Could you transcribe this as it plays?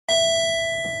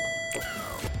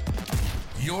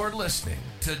You're listening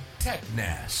to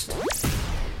TechNest,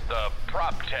 the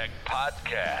PropTech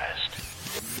podcast.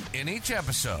 In each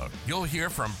episode, you'll hear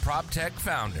from PropTech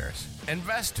founders,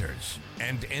 investors,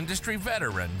 and industry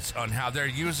veterans on how they're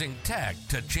using tech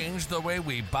to change the way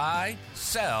we buy,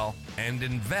 sell, and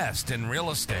invest in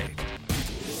real estate.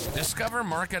 Discover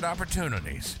market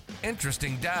opportunities,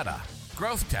 interesting data,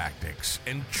 growth tactics,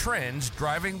 and trends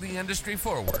driving the industry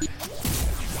forward.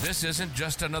 This isn't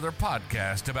just another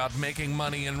podcast about making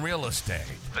money in real estate.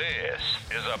 This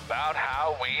is about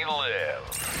how we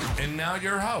live. And now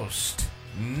your host,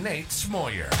 Nate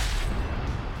Smoyer.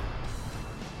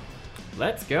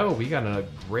 Let's go. We got a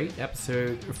great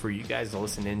episode for you guys to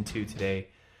listen into today.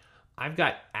 I've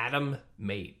got Adam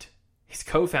Mate. He's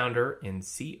co-founder and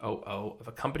COO of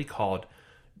a company called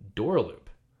DoorLoop.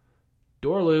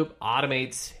 DoorLoop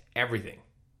automates everything,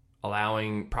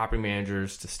 allowing property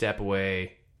managers to step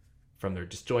away from their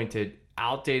disjointed,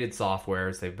 outdated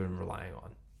softwares they've been relying on.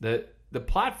 The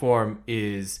platform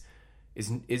is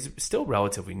still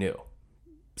relatively new.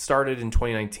 Started in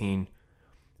 2019,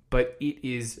 but it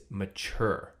is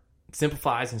mature. It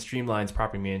simplifies and streamlines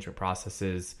property management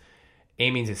processes,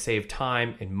 aiming to save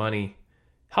time and money,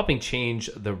 helping change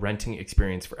the renting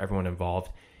experience for everyone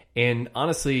involved. And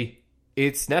honestly,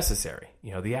 it's necessary.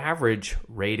 You know, the average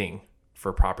rating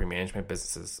for property management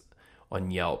businesses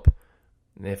on Yelp,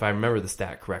 if I remember the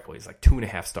stat correctly, is like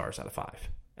 2.5 stars out of 5.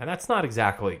 And that's not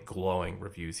exactly glowing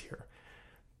reviews here.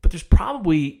 But there's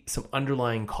probably some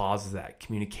underlying causes of that: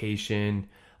 communication,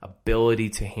 ability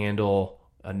to handle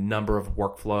a number of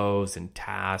workflows and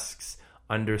tasks,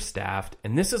 understaffed.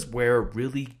 And this is where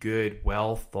really good,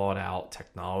 well thought out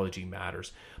technology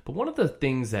matters. But one of the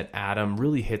things that Adam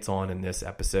really hits on in this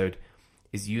episode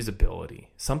is usability,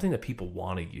 something that people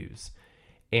want to use.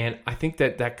 And I think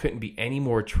that couldn't be any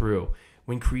more true.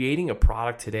 When creating a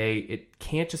product today, it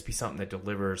can't just be something that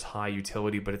delivers high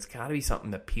utility, but it's got to be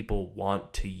something that people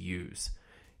want to use.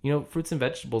 You know, fruits and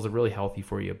vegetables are really healthy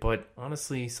for you, but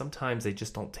honestly, sometimes they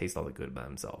just don't taste all that good by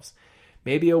themselves.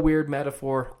 Maybe a weird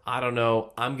metaphor, I don't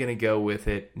know. I'm going to go with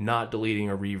it, not deleting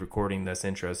or re-recording this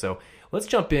intro. So let's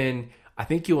jump in. I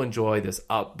think you'll enjoy this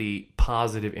upbeat,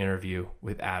 positive interview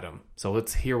with Adam. So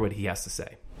let's hear what he has to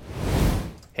say.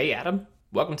 Hey, Adam,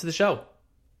 welcome to the show.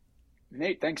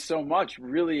 Nate, thanks so much.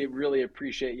 Really, really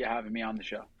appreciate you having me on the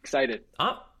show. Excited.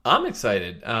 I'm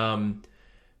excited.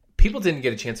 People didn't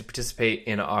get a chance to participate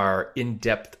in our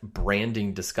in-depth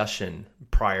branding discussion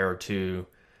prior to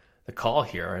the call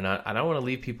here, and I don't want to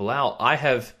leave people out.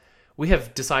 We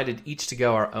have decided each to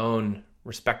go our own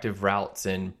respective routes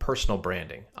in personal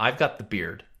branding. I've got the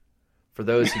beard. For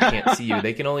those who can't see you,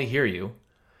 they can only hear you.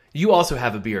 You also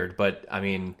have a beard, but I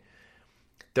mean,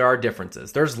 there are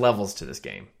differences. There's levels to this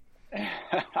game.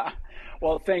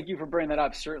 Well, thank you for bringing that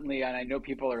up, certainly, and I know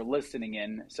people are listening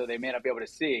in, so they may not be able to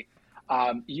see.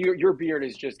 Your beard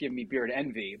is just giving me beard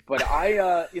envy, but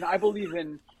I believe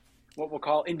in what we'll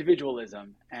call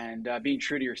individualism and being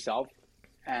true to yourself.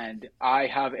 And I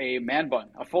have a man bun,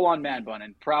 a full-on man bun,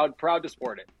 and proud to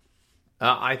sport it.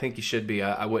 I think you should be.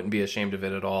 I wouldn't be ashamed of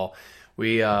it at all.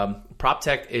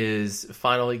 PropTech is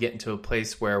finally getting to a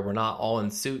place where we're not all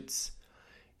in suits.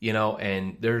 You know,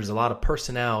 and there's a lot of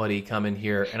personality coming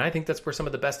here. And I think that's where some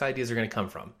of the best ideas are going to come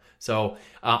from. So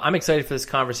I'm excited for this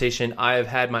conversation. I've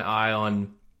had my eye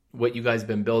on what you guys have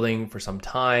been building for some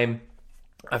time.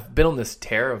 I've been on this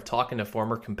tear of talking to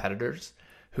former competitors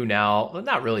who now, well,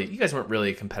 not really, you guys weren't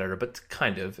really a competitor, but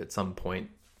kind of at some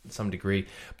point, some degree.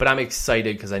 But I'm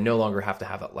excited because I no longer have to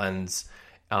have that lens.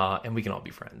 And we can all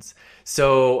be friends.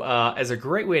 So as a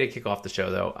great way to kick off the show,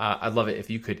 though, I'd love it if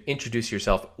you could introduce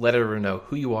yourself, let everyone know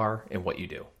who you are and what you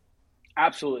do.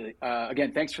 Absolutely.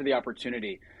 Again, thanks for the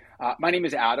opportunity. My name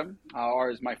is Adam, or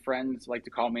as my friends like to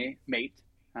call me, Mate,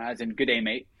 as in good day,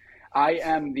 mate. I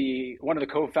am one of the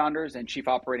co-founders and chief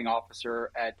operating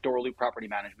officer at DoorLoop Property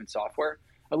Management Software.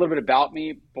 A little bit about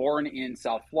me: born in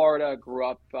South Florida, grew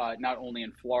up not only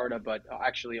in Florida, but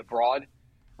actually abroad.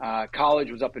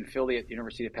 College was up in Philly at the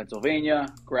University of Pennsylvania,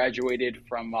 graduated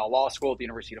from law school at the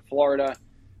University of Florida,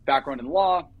 background in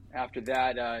law. After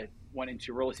that, went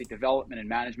into real estate development and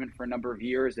management for a number of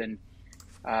years, and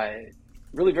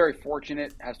really very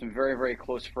fortunate, have some very, very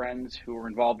close friends who were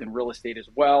involved in real estate as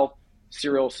well,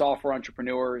 serial software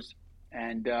entrepreneurs,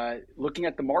 and looking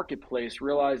at the marketplace,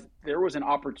 realized there was an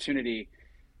opportunity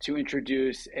to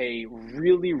introduce a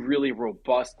really, really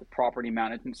robust property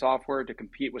management software to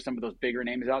compete with some of those bigger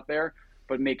names out there,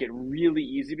 but make it really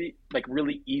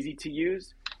easy to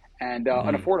use and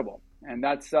unaffordable. And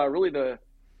that's really the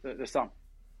sum.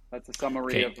 That's a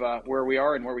summary of where we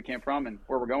are and where we came from and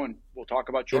where we're going. We'll talk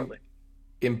about shortly.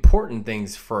 important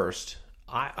things first.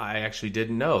 I actually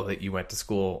didn't know that you went to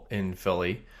school in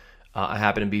Philly. I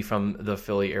happen to be from the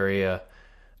Philly area.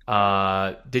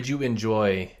 Did you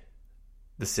enjoy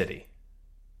the city?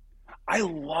 I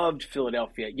loved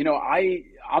Philadelphia.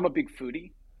 I'm a big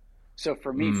foodie. So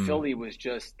for me, Philly was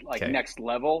just like next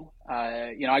level.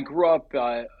 I grew up,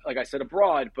 like I said,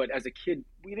 abroad, but as a kid,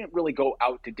 we didn't really go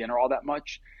out to dinner all that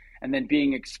much. And then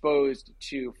being exposed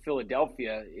to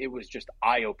Philadelphia, it was just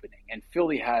eye-opening. And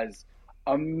Philly has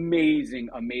amazing,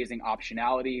 amazing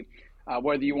optionality.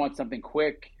 Whether you want something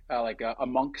quick, like a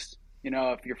Monk's,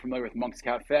 if you're familiar with Monk's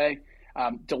Cafe,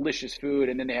 delicious food.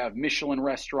 And then they have Michelin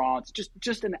restaurants,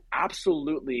 just an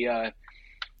absolutely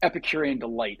Epicurean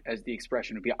delight, as the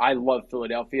expression would be. I love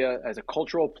Philadelphia as a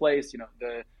cultural place,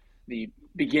 the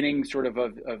beginning sort of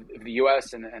the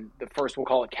U.S. and the first, we'll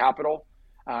call it, capital.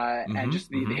 And just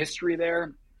the history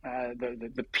there,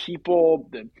 the people,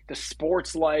 the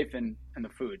sports life, and the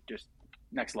food, just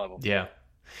next level. Yeah.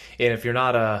 And if you're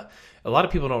not a lot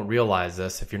of people don't realize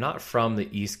this, if you're not from the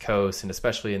East Coast, and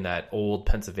especially in that old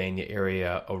Pennsylvania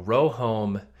area, a row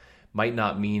home might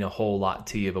not mean a whole lot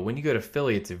to you. But when you go to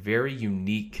Philly, it's a very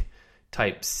unique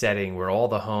type setting where all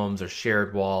the homes are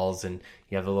shared walls and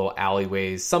you have the little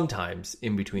alleyways sometimes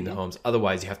in between the homes.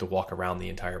 Otherwise, you have to walk around the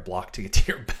entire block to get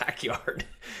to your backyard.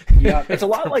 Yeah, it's a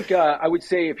lot like, I would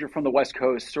say, if you're from the West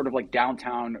Coast, sort of like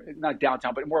downtown, not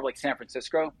downtown, but more of like San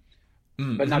Francisco,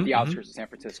 but not the outskirts of San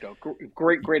Francisco.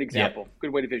 Great example. Yeah.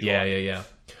 Good way to visualize. Yeah.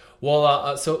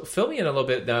 Well, so fill me in a little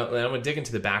bit. Now, I'm going to dig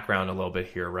into the background a little bit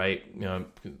here, right? A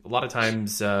lot of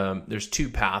times there's two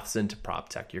paths into prop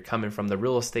tech. You're coming from the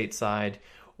real estate side,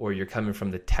 or you're coming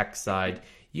from the tech side.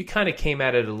 You kind of came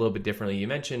at it a little bit differently. You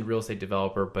mentioned real estate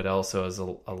developer, but also as a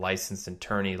licensed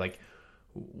attorney. Like,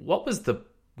 what was the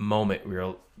moment where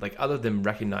you're like, other than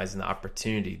recognizing the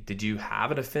opportunity, did you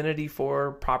have an affinity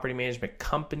for property management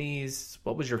companies?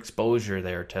 What was your exposure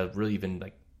there to really even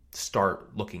like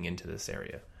start looking into this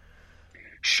area?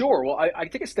 Sure. Well, I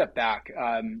take a step back. It's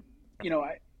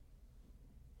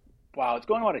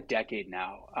going on a decade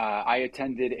now. I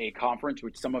attended a conference,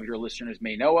 which some of your listeners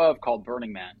may know of, called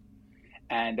Burning Man.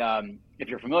 And if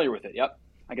you're familiar with it, yep,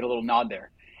 I get a little nod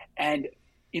there. And,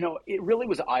 it really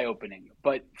was eye-opening,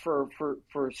 but for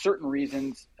certain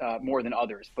reasons more than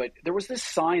others. But there was this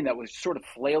sign that was sort of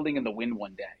flailing in the wind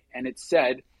one day. And it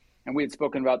said, and we had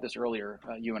spoken about this earlier,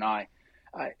 you and I,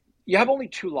 you have only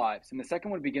two lives, and the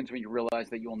second one begins when you realize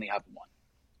that you only have one.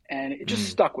 And it just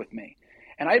stuck with me.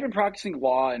 And I had been practicing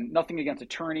law, and nothing against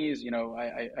attorneys.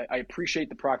 I appreciate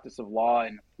the practice of law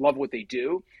and love what they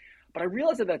do. But I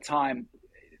realized at that time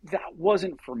that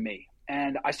wasn't for me.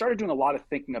 And I started doing a lot of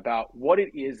thinking about what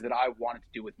it is that I wanted to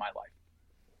do with my life.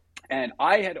 And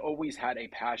I had always had a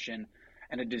passion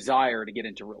and a desire to get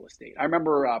into real estate. I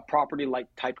remember property-like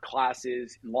type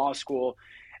classes in law school.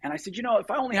 And I said,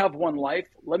 if I only have one life,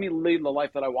 let me lead the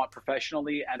life that I want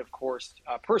professionally and, of course,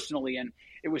 personally. And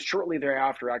it was shortly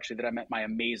thereafter, actually, that I met my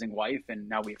amazing wife. And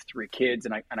now we have 3 kids,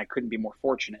 and I couldn't be more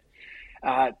fortunate.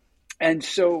 And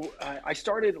so I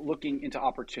started looking into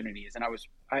opportunities. And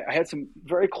I had some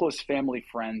very close family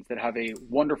friends that have a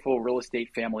wonderful real estate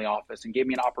family office and gave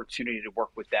me an opportunity to work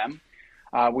with them,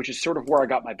 which is sort of where I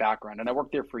got my background. And I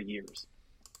worked there for years.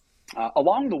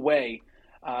 Along the way,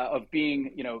 of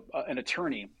being, an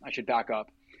attorney, I should back up.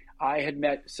 I had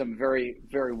met some very,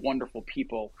 very wonderful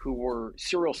people who were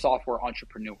serial software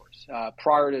entrepreneurs.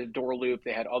 Prior to DoorLoop,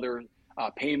 they had other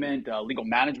payment, legal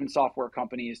management software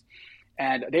companies,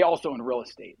 and they also owned real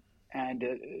estate. And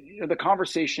the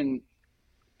conversation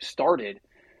started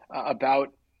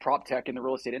about prop tech in the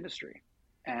real estate industry,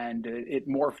 and it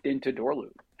morphed into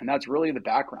DoorLoop, and that's really the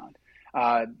background.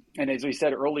 And as we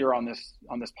said earlier on this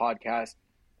podcast,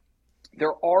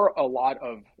 there are a lot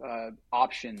of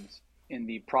options in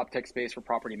the prop tech space for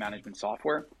property management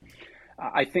software.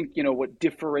 I think, what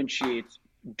differentiates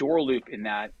DoorLoop in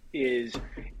that is,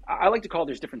 I like to call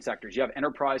there's different sectors. You have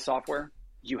enterprise software,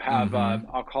 you have,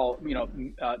 I'll call,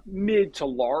 mid to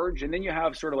large, and then you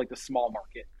have sort of like the small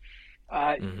market.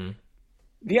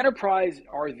 The enterprise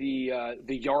are the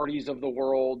Yardys of the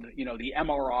world, the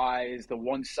MRIs, the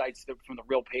one sites from the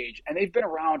Real Page, and they've been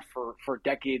around for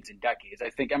decades and decades.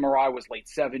 I think MRI was late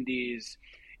 70s.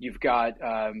 You've got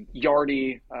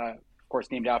Yardy, of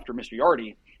course, named after Mr.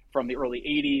 Yardy, from the early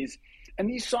 80s. And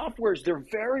these softwares, they're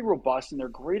very robust and they're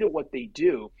great at what they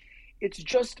do. It's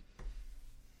just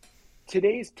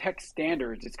today's tech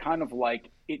standards, it's kind of like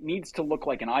it needs to look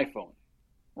like an iPhone,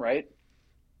 right?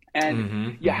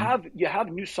 And you have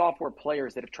new software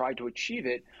players that have tried to achieve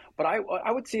it, but I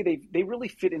would say they really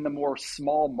fit in the more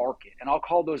small market, and I'll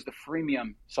call those the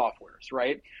freemium softwares,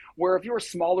 right? Where if you're a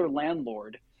smaller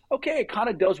landlord, okay, it kind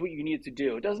of does what you need it to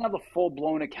do. It doesn't have the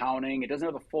full-blown accounting. It doesn't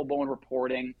have the full-blown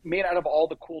reporting made out of all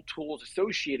the cool tools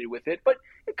associated with it, but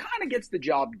it kind of gets the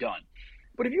job done.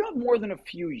 But if you have more than a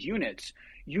few units,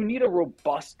 you need a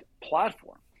robust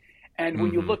platform. And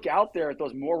when you look out there at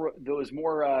those more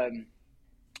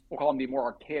we'll call them the more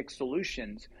archaic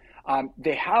solutions,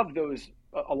 they have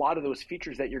a lot of those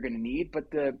features that you're going to need,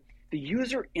 but the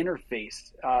user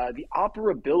interface, the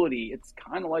operability, it's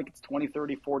kind of like it's 20,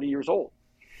 30, 40 years old.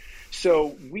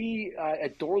 So we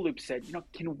at DoorLoop said,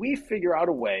 can we figure out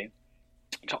a way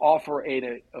to offer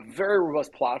a very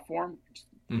robust platform, just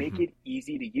make it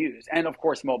easy to use, and of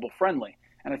course, mobile friendly.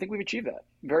 And I think we've achieved that.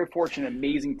 Very fortunate,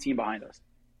 amazing team behind us.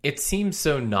 It seems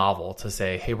so novel to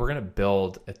say, hey, we're going to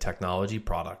build a technology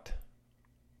product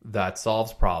that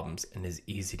solves problems and is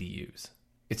easy to use.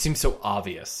 It seems so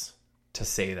obvious to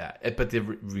say that. But the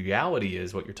reality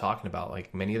is what you're talking about.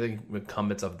 Like many of the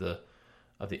incumbents of the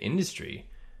industry,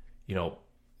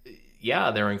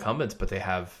 they're incumbents, but they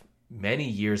have many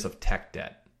years of tech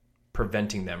debt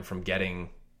preventing them from getting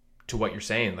to what you're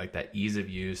saying, like that ease of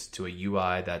use, to a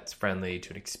UI that's friendly,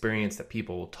 to an experience that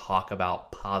people will talk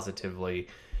about positively.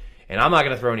 And I'm not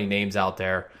going to throw any names out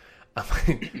there,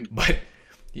 but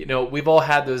we've all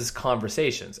had those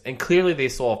conversations, and clearly they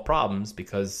solve problems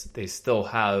because they still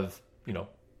have,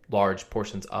 large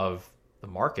portions of the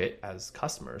market as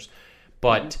customers.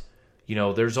 But,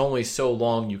 there's only so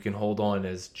long you can hold on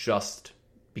as just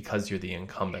because you're the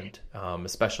incumbent,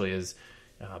 especially as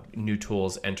new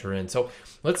tools enter in. So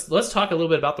let's talk a little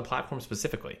bit about the platform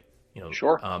specifically.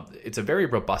 Sure. It's a very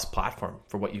robust platform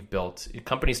for what you've built. Your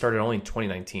company started only in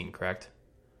 2019, correct?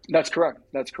 That's correct.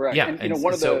 Yeah. And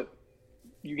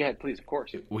you go ahead, please, of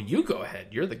course. Well, you go ahead.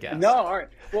 You're the guest. No, all right.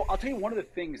 Well, I'll tell you one of the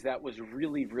things that was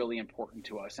really, really important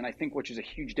to us, and I think which is a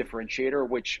huge differentiator,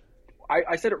 which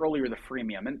I said it earlier, the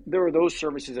freemium. And there are those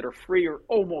services that are free or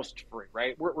almost free,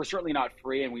 right? We're certainly not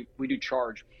free, and we do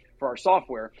charge for our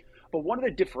software. But one of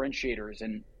the differentiators,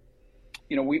 and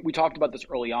we talked about this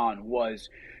early on, was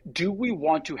do we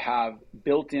want to have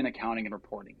built-in accounting and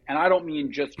reporting? And I don't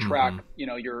mean just track,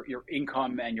 your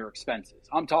income and your expenses.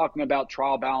 I'm talking about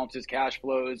trial balances, cash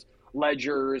flows,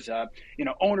 ledgers,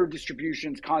 owner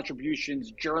distributions,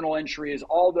 contributions, journal entries,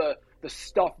 all the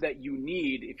stuff that you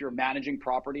need if you're managing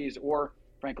properties, or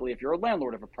frankly, if you're a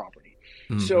landlord of a property.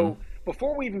 So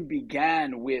before we even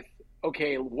began with,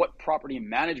 okay, what property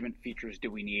management features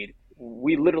do we need?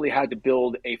 We literally had to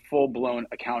build a full-blown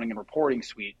accounting and reporting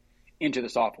suite into the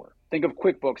software. Think of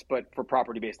QuickBooks, but for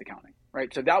property-based accounting,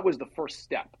 right? So that was the first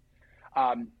step.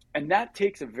 And that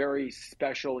takes a very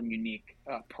special and unique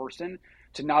person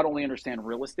to not only understand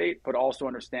real estate, but also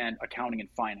understand accounting and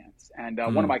finance. And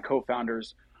one of my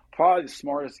co-founders, probably the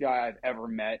smartest guy I've ever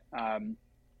met,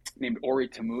 named Ori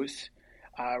Tamus,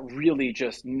 really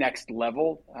just next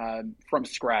level from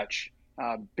scratch.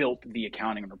 Built the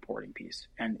accounting and reporting piece,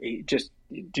 and it just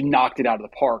knocked it out of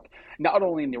the park, not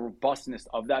only in the robustness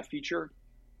of that feature,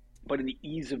 but in the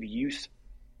ease of use,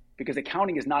 because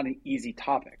accounting is not an easy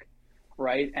topic,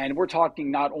 right? And we're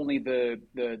talking not only the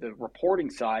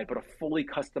reporting side, but a fully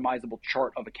customizable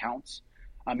chart of accounts.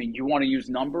 I mean, you want to use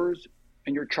numbers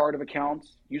in your chart of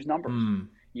accounts, use numbers.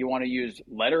 You want to use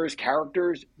letters,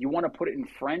 characters, you want to put it in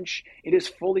French, it is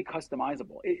fully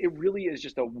customizable. It really is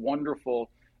just a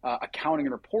wonderful accounting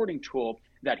and reporting tool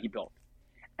that he built.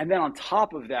 And then on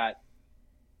top of that,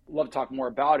 love to talk more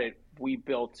about it, we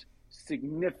built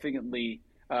significantly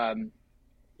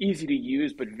easy to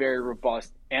use but very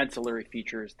robust ancillary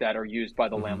features that are used by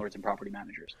the landlords and property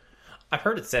managers. I've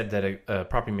heard it said that a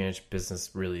property management business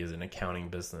really is an accounting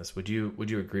business. Would you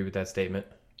agree with that statement?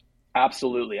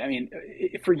 Absolutely. I mean,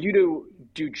 for you to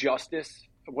do justice,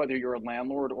 whether you're a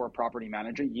landlord or a property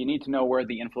manager, you need to know where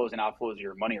the inflows and outflows of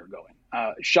your money are going.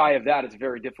 Shy of that, it's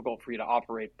very difficult for you to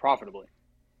operate profitably.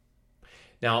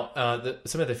 Now,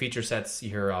 some of the feature sets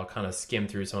here, I'll kind of skim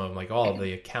through some of them, like all of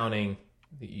the accounting.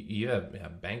 You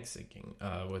have bank syncing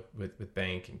with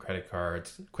bank and credit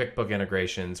cards, QuickBook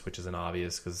integrations, which is an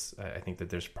obvious because I think that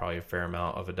there's probably a fair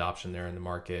amount of adoption there in the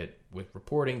market with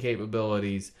reporting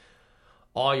capabilities,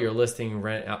 all your listing,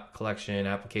 rent collection,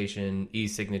 application,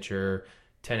 e-signature,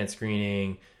 tenant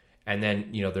screening, and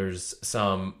then there's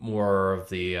some more of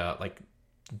the like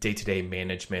day-to-day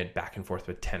management back and forth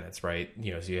with tenants, right?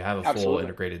 So you have a full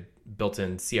integrated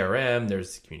built-in CRM.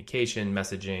 There's communication,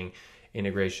 messaging,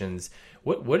 integrations.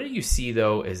 What do you see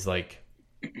though is like,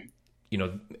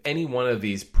 any one of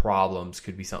these problems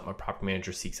could be something a property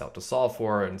manager seeks out to solve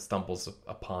for and stumbles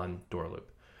upon DoorLoop.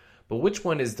 But which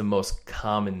one is the most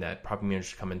common that property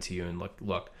managers come into you and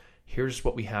look, here's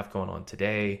what we have going on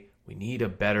today. we need a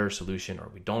better solution, or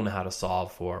we don't know how to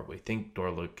solve for it. We think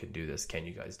DoorLoop can do this. Can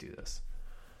you guys do this?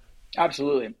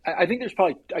 Absolutely. I think there's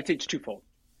probably, I'd say it's twofold.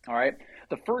 All right.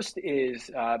 The first is,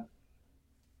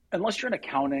 unless you're an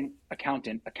accountant,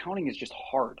 accounting is just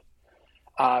hard.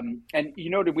 And you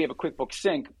noted we have a QuickBooks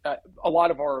Sync. A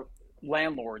lot of our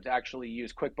landlords actually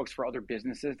use QuickBooks for other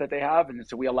businesses that they have. And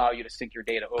so we allow you to sync your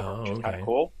data over, which is kind of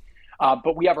cool.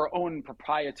 But we have our own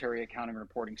proprietary accounting and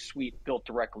reporting suite built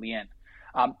directly in.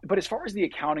 But as far as the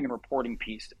accounting and reporting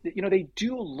piece, they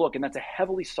do look, and that's a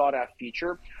heavily sought after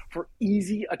feature for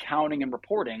easy accounting and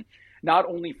reporting, not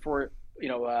only for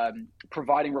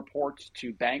providing reports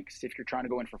to banks if you're trying to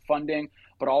go in for funding,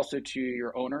 but also to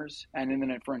your owners and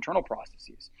then for internal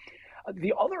processes.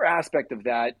 The other aspect of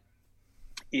that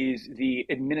is the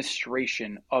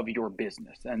administration of your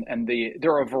business. And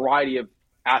there are a variety of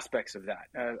aspects of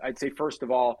that. I'd say, first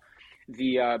of all,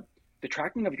 the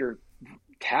tracking of your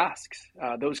tasks.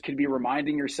 Those could be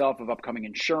reminding yourself of upcoming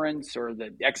insurance or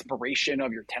the expiration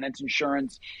of your tenant's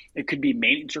insurance. It could be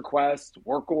maintenance requests,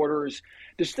 work orders,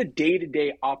 just the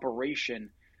day-to-day operation.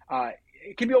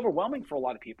 It can be overwhelming for a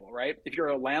lot of people, right? If you're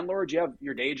a landlord, you have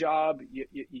your day job.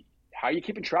 How are you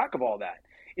keeping track of all that?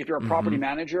 If you're a property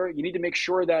manager, you need to make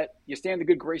sure that you stay in the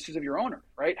good graces of your owner,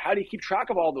 right? How do you keep track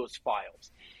of all those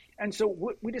files? And so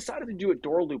what we decided to do at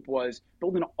DoorLoop was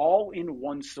build an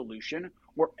all-in-one solution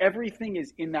where everything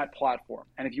is in that platform.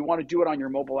 And if you want to do it on your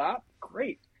mobile app,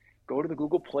 great. Go to the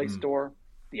Google Play Store,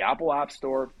 the Apple App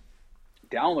Store,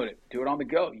 download it, do it on the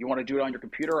go. You want to do it on your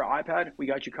computer or iPad, we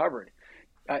got you covered.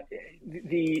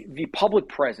 The public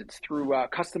presence through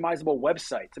customizable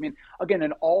websites. I mean, again,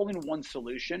 an all-in-one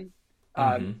solution,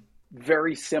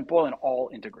 very simple and all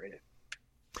integrated.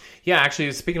 Yeah,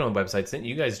 actually, speaking on websites,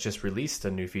 you guys just released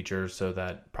a new feature so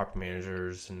that property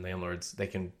managers and landlords, they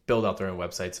can build out their own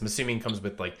websites. I'm assuming it comes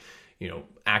with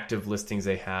active listings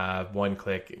they have, one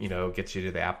click, gets you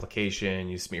to the application,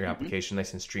 you submit your application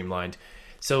nice and streamlined.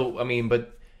 So, I mean,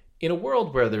 but in a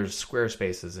world where there's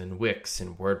Squarespaces and Wix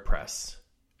and WordPress,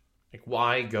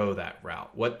 why go that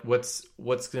route? What's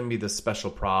going to be the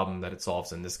special problem that it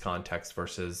solves in this context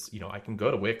versus, I can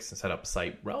go to Wix and set up a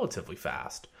site relatively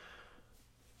fast?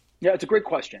 Yeah, it's a great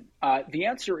question. The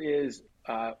answer is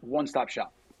one-stop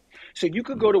shop. So you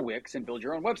could go to Wix and build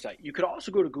your own website. You could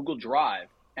also go to Google Drive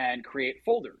and create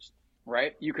folders,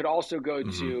 right? You could also go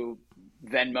to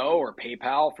Venmo or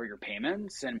PayPal for your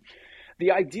payments. And the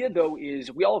idea, though,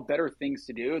 is we all have better things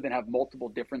to do than have multiple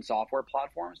different software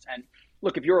platforms. And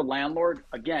look, if you're a landlord,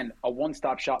 again, a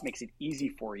one-stop shop makes it easy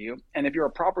for you. And if you're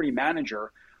a property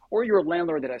manager or you're a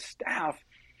landlord that has staff,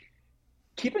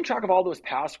 keeping track of all those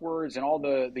passwords and all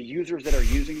the users that are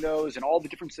using those and all the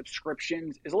different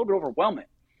subscriptions is a little bit overwhelming,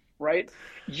 right?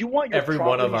 You want your every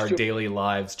one of our daily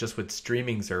lives just with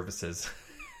streaming services.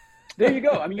 There you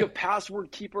go. I mean, you have password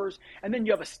keepers, and then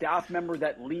you have a staff member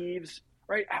that leaves,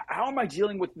 right? How am I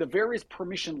dealing with the various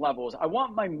permission levels? I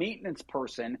want my maintenance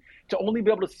person to only be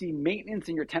able to see maintenance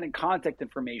and your tenant contact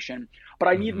information, but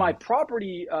I need my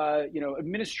property,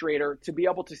 administrator to be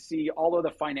able to see all of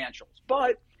the financials.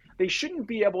 But they shouldn't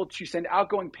be able to send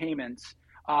outgoing payments.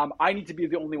 I need to be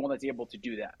the only one that's able to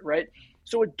do that, right?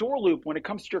 So at DoorLoop, when it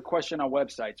comes to your question on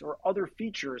websites or other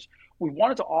features, we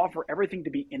wanted to offer everything to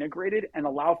be integrated and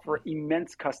allow for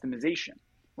immense customization,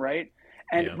 right?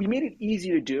 And we made it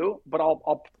easy to do, but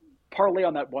I'll parlay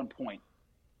on that one point.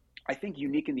 I think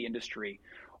unique in the industry,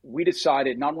 we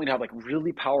decided not only to have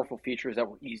really powerful features that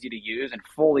were easy to use and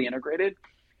fully integrated,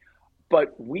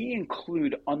 but we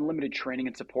include unlimited training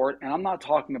and support. And I'm not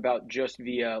talking about just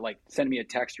via send me a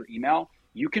text or email.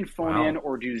 You can phone in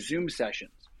or do Zoom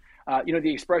sessions.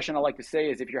 The expression I like to say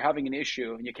is if you're having an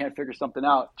issue and you can't figure something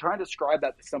out, try and describe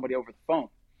that to somebody over the phone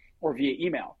or via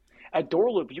email. At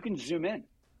DoorLoop, you can Zoom in,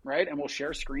 right? And we'll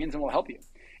share screens and we'll help you.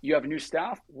 You have new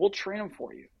staff, we'll train them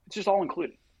for you. It's just all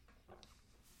included.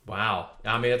 Wow.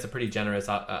 I mean, that's a pretty generous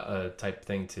type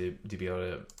thing to be able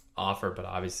to offer, but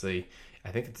obviously I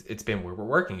think it's been where we're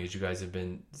working as you guys have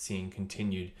been seeing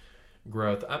continued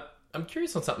growth. I'm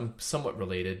curious on something somewhat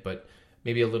related, but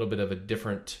maybe a little bit of a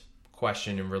different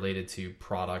question and related to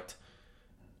product.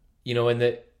 In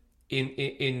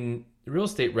the real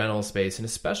estate rental space, and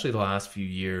especially the last few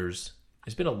years,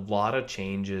 there's been a lot of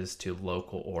changes to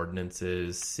local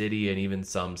ordinances, city, and even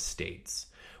some states.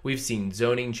 We've seen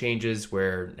zoning changes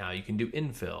where now you can do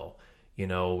infill,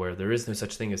 where there is no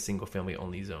such thing as single family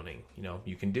only zoning.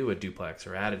 You can do a duplex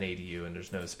or add an ADU and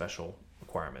there's no special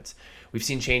requirements. We've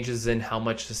seen changes in how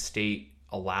much the state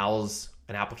allows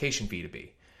an application fee to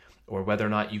be, or whether or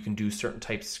not you can do certain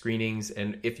types of screenings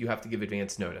and if you have to give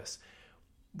advance notice.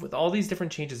 With all these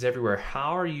different changes everywhere,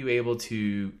 how are you able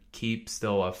to keep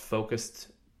still a focused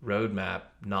roadmap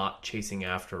not chasing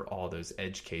after all those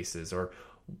edge cases? Or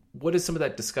what is some of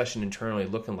that discussion internally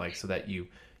looking like so that you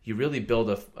really build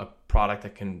a product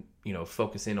that can,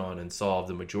 focus in on and solve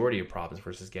the majority of problems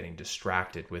versus getting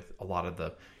distracted with a lot of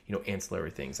the,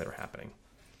 ancillary things that are happening?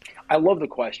 I love the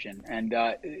question. And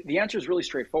the answer is really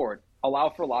straightforward. Allow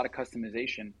for a lot of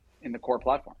customization in the core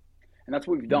platform. And that's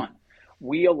what we've done.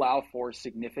 We allow for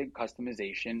significant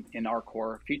customization in our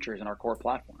core features in our core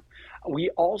platform.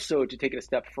 We also, to take it a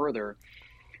step further,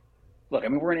 look,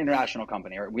 we're an international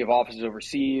company, right? We have offices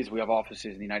overseas, we have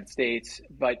offices in the United States,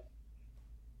 but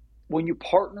when you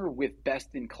partner with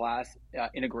best-in-class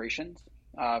integrations,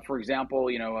 for example,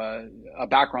 a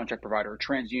background check provider, a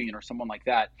TransUnion, or someone like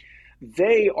that,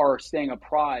 they are staying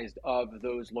apprised of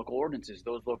those local ordinances,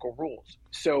 those local rules.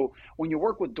 So when you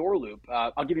work with Doorloop,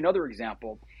 I'll give you another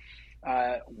example.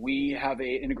 We have an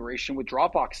integration with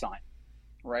Dropbox Sign,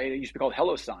 right? It used to be called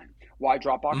HelloSign. Why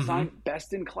Dropbox Sign?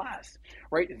 Best in class,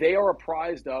 right? They are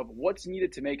apprised of what's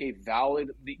needed to make a valid,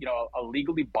 a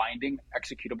legally binding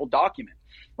executable document,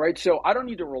 right? So I don't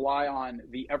need to rely on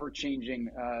the ever-changing,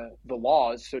 the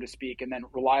laws, so to speak, and then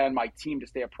rely on my team to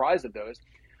stay apprised of those.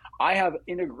 I have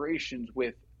integrations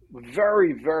with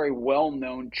very, very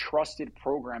well-known, trusted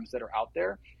programs that are out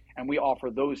there, and we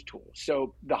offer those tools.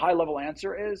 So the high-level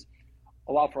answer is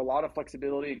allow for a lot of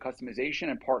flexibility and customization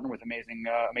and partner with amazing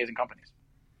companies.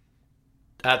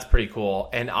 That's pretty cool.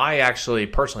 And I actually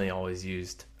personally always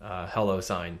used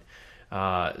HelloSign.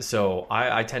 So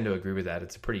I tend to agree with that.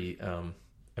 It's a pretty,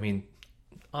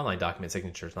 online document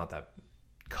signature is not that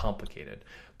complicated,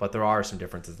 but there are some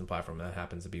differences in the platform. That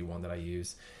happens to be one that I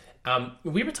use.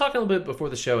 We were talking a little bit before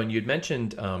the show, and you'd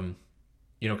mentioned,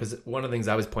 because one of the things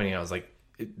I was pointing out was like,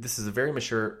 this is a very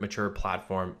mature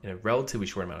platform in a relatively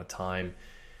short amount of time.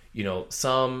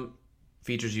 Some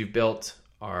features you've built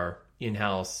are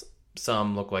in-house.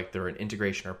 Some look like they're an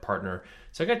integration or partner.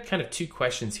 So I got kind of two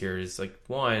questions here. Is like,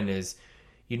 one is,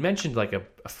 you'd mentioned like a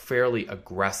fairly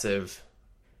aggressive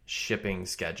shipping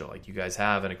schedule. Like you guys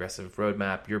have an aggressive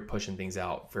roadmap. You're pushing things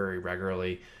out very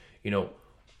regularly.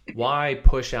 Why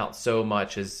push out so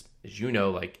much? As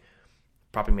like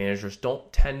property managers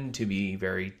don't tend to be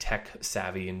very tech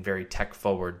savvy and very tech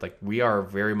forward. Like we are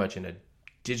very much in a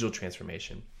digital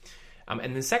transformation.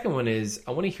 And the second one is,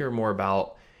 I want to hear more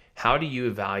about how do you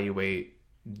evaluate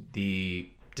the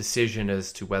decision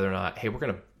as to whether or not, hey, we're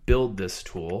going to build this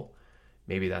tool.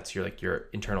 Maybe that's your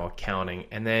internal accounting,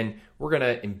 and then we're going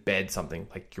to embed something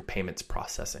like your payments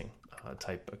processing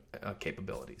type of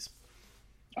capabilities.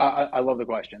 I love the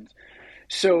questions.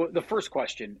 So the first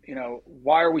question,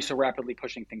 why are we so rapidly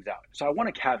pushing things out? So I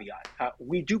want to caveat,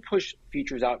 we do push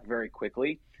features out very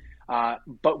quickly,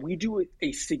 but we do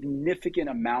a significant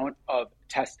amount of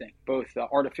testing, both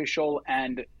artificial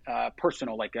and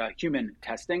personal, like human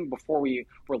testing, before we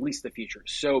release the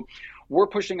features. So we're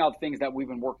pushing out things that we've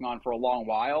been working on for a long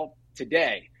while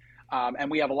today, and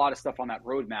we have a lot of stuff on that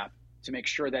roadmap to make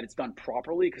sure that it's done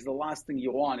properly, because the last thing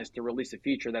you want is to release a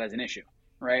feature that has an issue.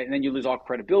 Right? And then you lose all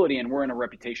credibility, and we're in a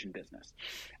reputation business.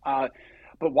 But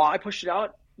why push it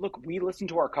out? Look, we listen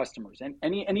to our customers, and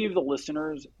any of the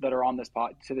listeners that are on this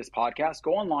podcast,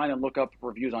 go online and look up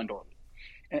reviews on Doorloop.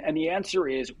 And the answer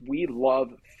is, we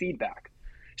love feedback.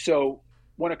 So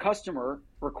when a customer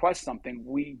requests something,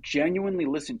 we genuinely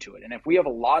listen to it. And if we have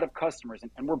a lot of customers,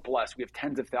 and we're blessed, we have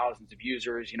tens of thousands of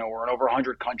users, we're in over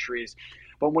 100 countries.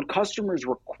 But when customers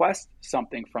request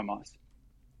something from us,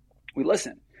 we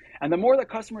listen. And the more that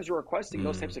customers are requesting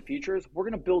those types of features, we're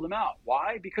going to build them out.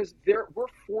 Why? Because we're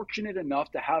fortunate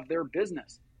enough to have their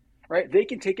business, right? They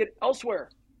can take it elsewhere.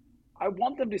 I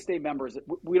want them to stay members.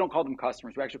 We don't call them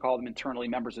customers. We actually call them internally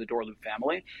members of the Doorloop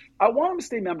family. I want them to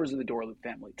stay members of the Doorloop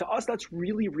family. To us, that's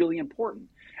really, really important.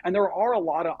 And there are a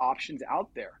lot of options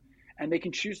out there, and they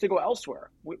can choose to go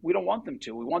elsewhere. We don't want them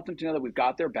to. We want them to know that we've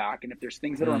got their back, and if there's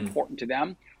things that are important to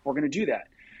them, we're going to do that.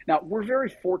 Now, we're very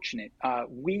fortunate.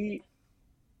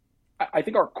 I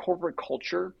think our corporate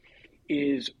culture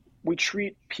is, we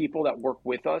treat people that work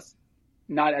with us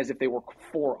not as if they work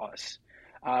for us.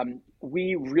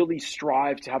 We really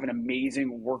strive to have an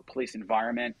amazing workplace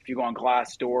environment. If you go on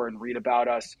Glassdoor and read about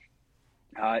us,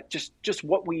 just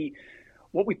what we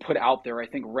put out there, I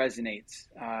think resonates.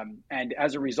 And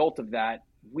as a result of that,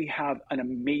 we have an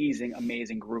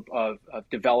amazing group of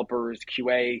developers,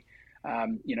 QA,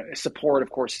 support,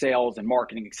 of course, sales and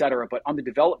marketing, et cetera. But on the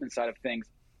development side of things,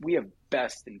 we have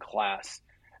best in class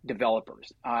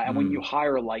developers. And when you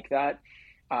hire like that,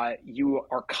 you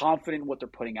are confident in what they're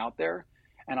putting out there.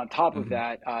 And on top of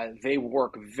that, they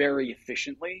work very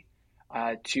efficiently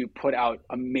to put out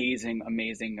amazing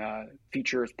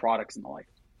features, products, and the like.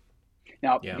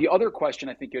 Now, Yeah. the other question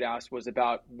I think you'd asked was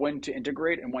about when to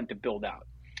integrate and when to build out.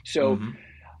 So,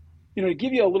 to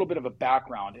give you a little bit of a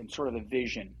background and sort of the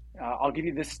vision, I'll give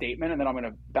you this statement and then I'm going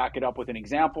to back it up with an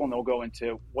example and they'll go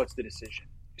into what's the decision.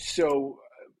 So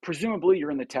presumably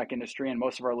you're in the tech industry and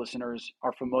most of our listeners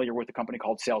are familiar with a company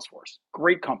called Salesforce.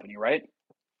 Great company, right?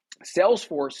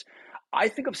 Salesforce, I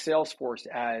think of Salesforce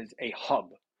as a hub.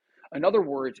 In other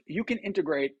words, you can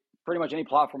integrate pretty much any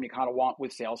platform you kind of want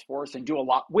with Salesforce and do a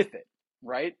lot with it,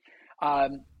 right?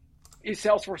 Is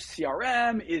Salesforce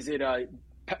CRM? Is it a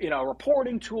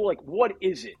reporting tool? Like, what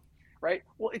is it, right?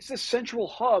 Well, it's the central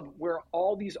hub where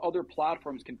all these other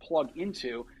platforms can plug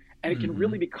into, and it can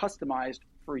really be customized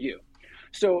for you.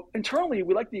 So internally,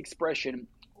 we like the expression,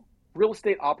 real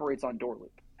estate operates on door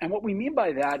loop. And what we mean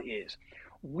by that is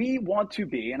we want to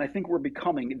be, and I think we're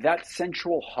becoming, that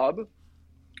central hub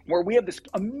where we have this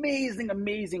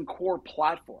amazing core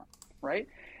platform, right?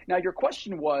 Now, your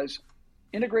question was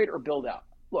integrate or build out.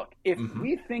 Look, if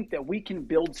we think that we can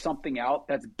build something out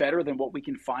that's better than what we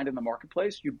can find in the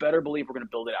marketplace, you better believe we're going to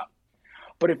build it out.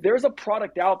 But if there's a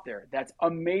product out there that's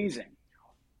amazing,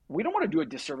 we don't want to do a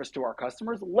disservice to our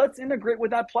customers. Let's integrate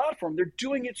with that platform. They're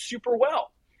doing it super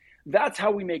well. That's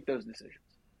how we make those decisions.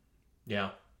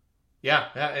 Yeah,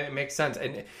 it makes sense.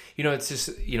 And, it's just,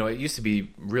 it used to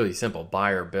be really simple,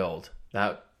 buy or build.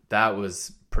 That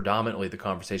was predominantly the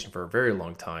conversation for a very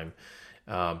long time.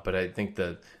 But I think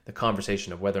the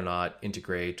conversation of whether or not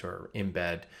integrate or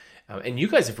embed, and you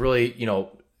guys have really,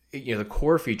 the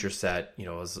core feature set,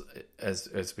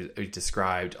 as we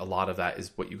described, a lot of that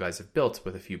is what you guys have built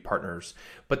with a few partners.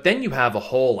 But then you have a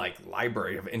whole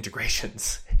library of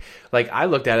integrations. I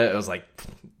looked at it, I was like,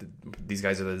 these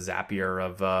guys are the Zapier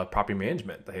of property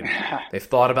management. They've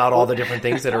thought about all the different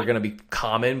things that are going to be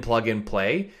common, plug and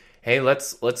play. Hey,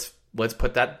 let's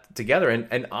put that together.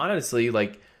 And honestly,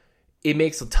 it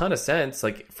makes a ton of sense.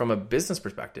 From a business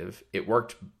perspective, it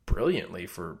worked brilliantly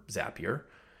for Zapier.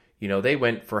 They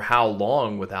went for how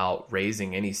long without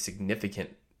raising any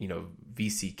significant,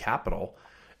 VC capital.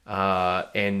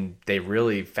 And they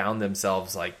really found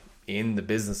themselves in the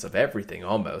business of everything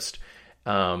almost.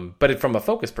 But from a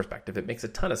focus perspective, it makes a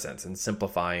ton of sense in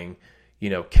simplifying,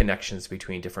 connections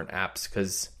between different apps,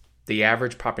 because the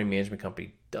average property management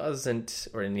company doesn't,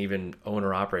 or an even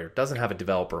owner operator doesn't have a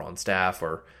developer on staff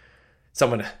or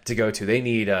someone to go to. They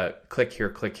need a click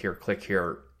here,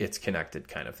 it's connected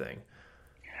kind of thing.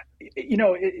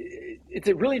 It's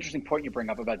a really interesting point you bring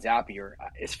up about Zapier.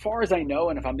 As far as I know,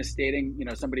 and if I'm misstating,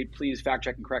 somebody please fact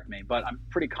check and correct me, but I'm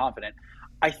pretty confident.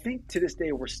 I think to this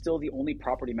day, we're still the only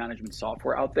property management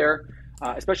software out there,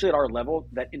 especially at our level,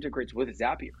 that integrates with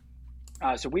Zapier.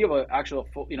 So we have actual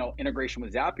full, integration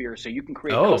with Zapier, so you can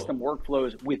create custom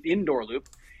workflows within DoorLoop,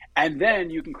 and then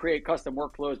you can create custom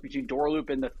workflows between DoorLoop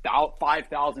and the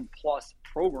 5,000 plus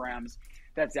programs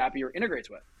that Zapier integrates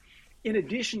with. In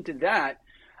addition to that,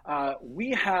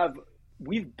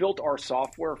 we've built our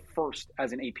software first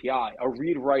as an API, a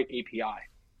read-write API,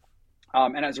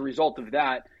 and as a result of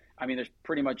that, there's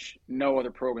pretty much no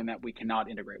other program that we cannot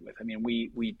integrate with.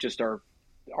 We just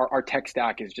our tech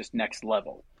stack is just next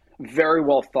level. Very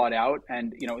well thought out.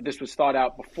 And, this was thought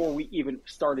out before we even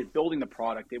started building the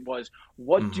product. It was,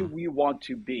 what do we want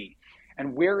to be?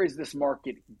 And where is this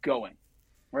market going?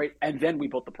 Right. And then we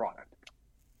built the product.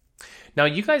 Now,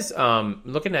 you guys,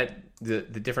 looking at the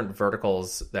different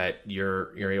verticals that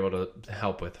you're able to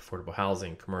help with, affordable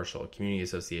housing, commercial, community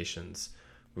associations.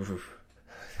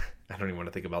 I don't even want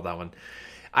to think about that one.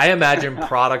 I imagine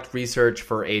product research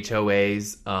for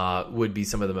HOAs would be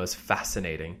some of the most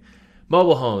fascinating.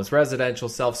 Mobile homes, residential,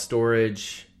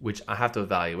 self-storage, which I have to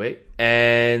evaluate,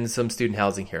 and some student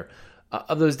housing here.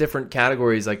 Of those different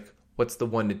categories, what's the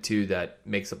 1 to 2 that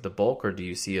makes up the bulk, or do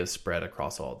you see a spread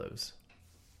across all those?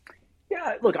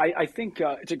 Yeah, look, I think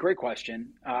it's a great question.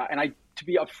 And to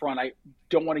be upfront, I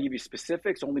don't want to give you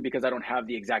specifics only because I don't have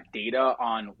the exact data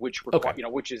on which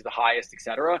is the highest, et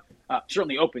cetera.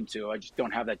 Certainly open to, I just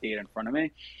don't have that data in front of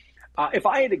me. If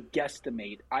I had to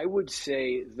guesstimate, I would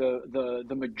say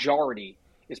the majority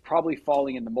is probably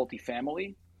falling in the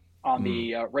multifamily on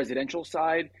the residential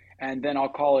side, and then I'll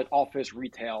call it office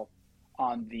retail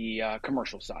on the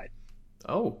commercial side.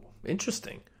 Oh,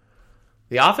 interesting.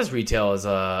 The office retail is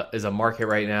a market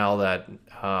right now that,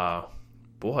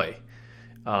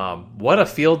 what a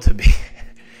field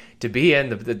to be in.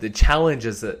 The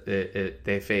challenges that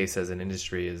they face as an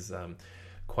industry is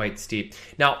quite steep.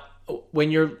 Now,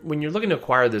 when you're looking to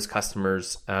acquire those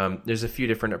customers, there's a few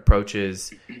different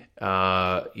approaches. You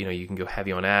can go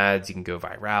heavy on ads, you can go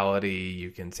virality,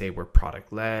 you can say we're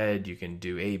product led, you can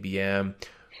do ABM.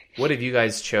 What have you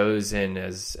guys chosen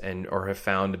or have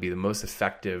found to be the most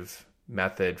effective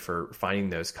method for finding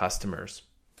those customers?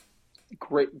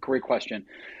 Great question.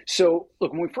 So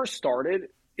look, when we first started,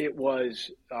 it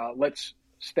was let's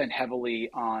spend heavily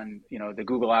on the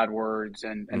Google AdWords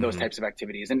and those types of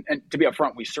activities. And to be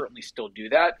upfront, we certainly still do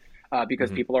that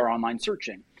because people are online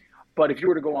searching. But if you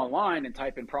were to go online and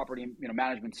type in property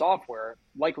management software,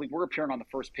 likely we're appearing on the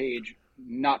first page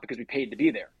not because we paid to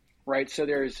be there, right? So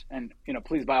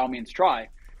please by all means try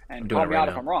and call me out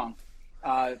if I'm wrong.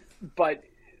 But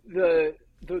the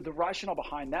rationale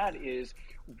behind that is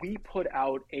we put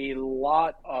out a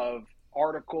lot of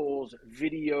articles,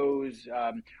 videos,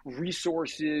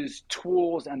 resources,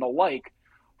 tools, and the like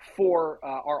for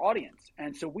our audience.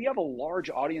 And so we have a large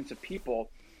audience of people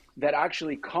that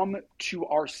actually come to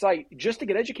our site just to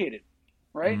get educated,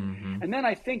 right? And then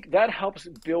I think that helps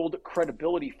build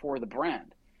credibility for the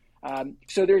brand.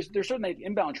 So there's certainly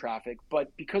inbound traffic,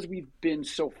 but because we've been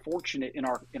so fortunate in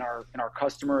our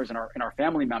customers and our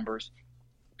family members,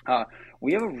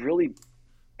 we have a really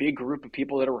big group of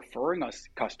people that are referring us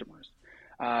customers.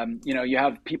 You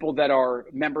have people that are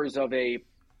members of a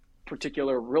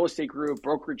particular real estate group,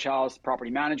 brokerage house,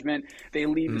 property management. They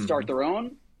leave to start their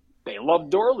own. They love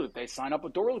DoorLoop. They sign up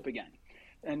with DoorLoop again.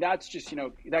 And that's just,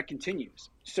 that continues.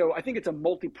 So I think it's a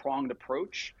multi-pronged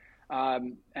approach.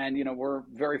 And we're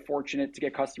very fortunate to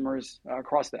get customers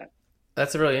across that.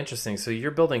 That's really interesting. So you're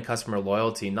building customer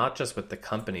loyalty, not just with the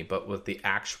company, but with the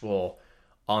actual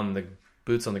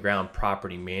boots on the ground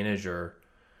property manager,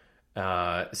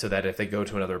 so that if they go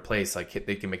to another place, like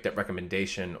they can make that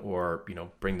recommendation or,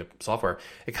 bring the software.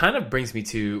 It kind of brings me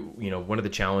to, one of the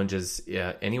challenges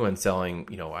anyone selling,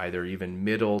 either even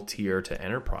middle tier to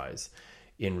enterprise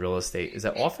in real estate is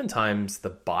that oftentimes the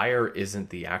buyer isn't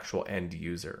the actual end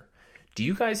user. Do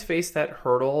you guys face that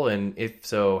hurdle? And if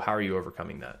so, how are you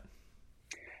overcoming that?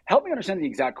 Help me understand the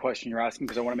exact question you're asking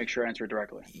because I want to make sure I answer it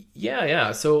directly.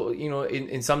 Yeah. So,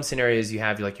 in some scenarios you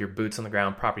have like your boots on the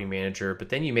ground property manager, but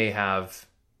then you may have,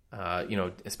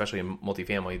 especially in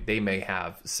multifamily, they may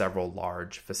have several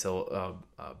large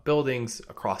buildings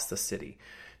across the city.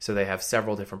 So they have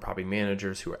several different property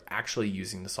managers who are actually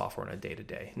using the software on a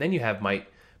day-to-day. And then you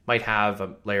might have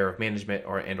a layer of management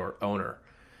or owner.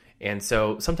 And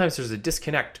so sometimes there's a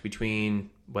disconnect between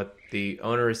what the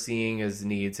owner is seeing as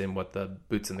needs and what the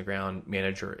boots on the ground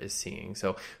manager is seeing.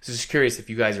 So I was just curious if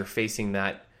you guys are facing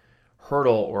that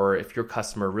hurdle or if your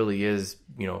customer really is,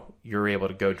 you're able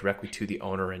to go directly to the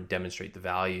owner and demonstrate the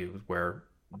value where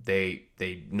they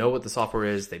know what the software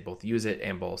is, they both use it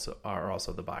and both are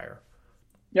also the buyer.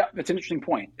 Yeah, that's an interesting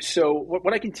point. So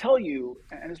what I can tell you,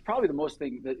 and it's probably the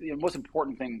most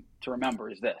important thing to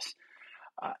remember is this.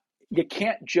 You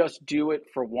can't just do it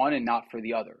for one and not for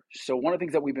the other. So one of the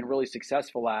things that we've been really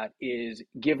successful at is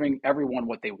giving everyone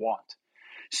what they want.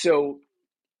 So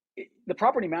the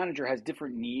property manager has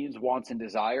different needs, wants, and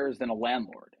desires than a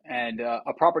landlord. And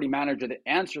a property manager that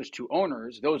answers to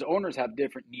owners, those owners have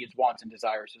different needs, wants, and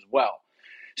desires as well.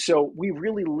 So we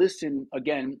really listen,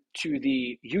 again, to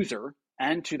the user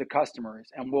and to the customers,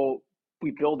 and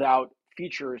we build out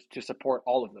features to support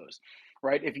all of those.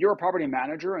 Right? If you're a property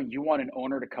manager and you want an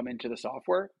owner to come into the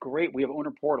software, great. We have owner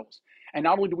portals. And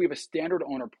not only do we have a standard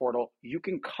owner portal, you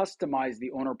can customize the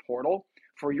owner portal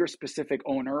for your specific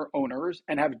owners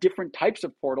and have different types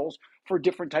of portals for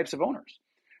different types of owners,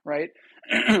 right?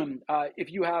 If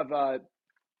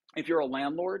you're a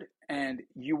landlord and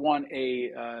you want a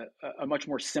much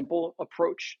more simple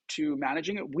approach to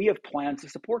managing it, we have plans to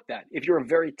support that. If you're a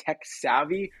very tech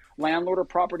savvy landlord or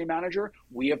property manager,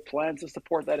 we have plans to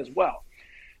support that as well.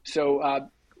 So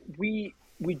we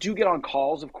do get on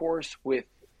calls, of course, with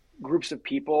groups of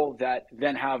people that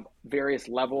then have various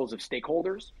levels of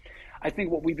stakeholders. I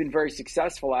think what we've been very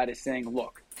successful at is saying,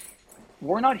 look,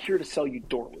 we're not here to sell you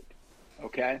DoorLoop,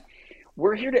 okay?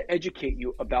 We're here to educate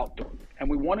you about DoorLoop, and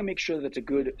we want to make sure that it's a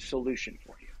good solution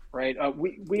for you, right?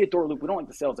 We at DoorLoop, we don't like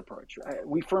the sales approach.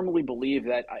 We firmly believe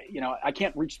that, I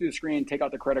can't reach through the screen, take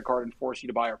out the credit card, and force you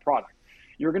to buy our product.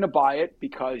 You're going to buy it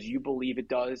because you believe it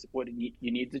does what you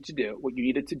need it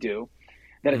to do,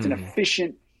 that it's an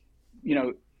efficient,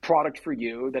 product for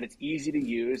you, that it's easy to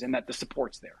use, and that the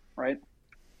support's there, right?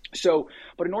 So,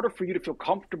 but in order for you to feel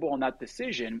comfortable in that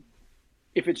decision,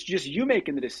 if it's just you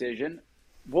making the decision,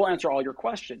 we'll answer all your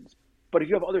questions. But if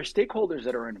you have other stakeholders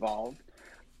that are involved,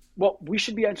 well, we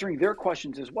should be answering their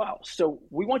questions as well. So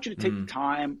we want you to take the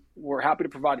time. We're happy to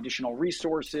provide additional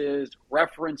resources,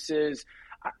 references,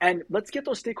 and let's get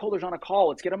those stakeholders on a call.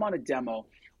 Let's get them on a demo.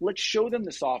 Let's show them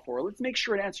the software. Let's make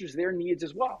sure it answers their needs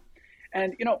as well.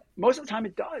 And, most of the time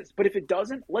it does. But if it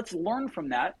doesn't, let's learn from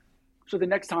that so the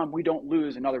next time we don't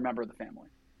lose another member of the family.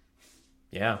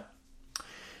 Yeah.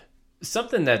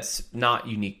 something that's not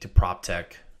unique to prop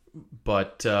tech,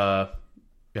 but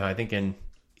I think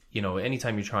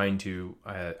anytime you're trying to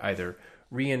either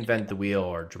reinvent the wheel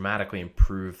or dramatically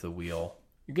improve the wheel,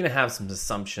 you're going to have some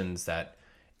assumptions that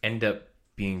end up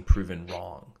being proven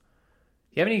wrong.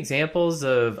 Do you have any examples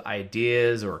of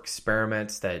ideas or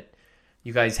experiments that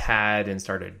you guys had and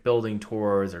started building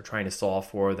towards or trying to solve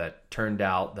for that turned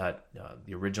out that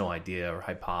the original idea or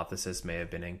hypothesis may have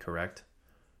been incorrect?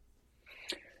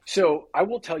 So I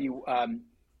will tell you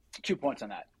 2 points on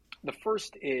that. The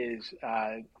first is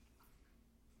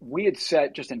we had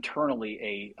set just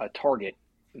internally a target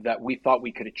that we thought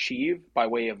we could achieve by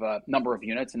way of a number of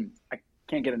units. And I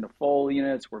can't get into full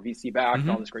units, we're VC backed and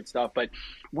all this great stuff, but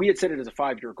we had set it as a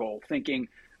 5-year goal, thinking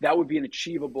that would be an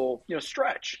achievable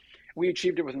stretch. We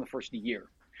achieved it within the first year.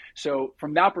 So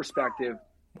from that perspective,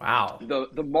 wow,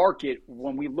 the market,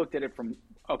 when we looked at it from,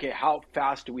 okay, how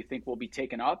fast do we think we'll be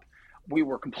taken up? We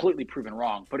were completely proven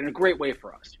wrong, but in a great way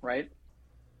for us, right?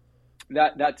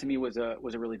 That to me was a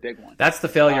really big one. That's the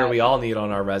failure we all need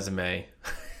on our resume.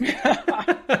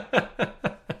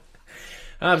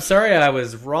 I'm sorry I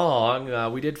was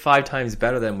wrong. We did 5 times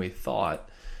better than we thought.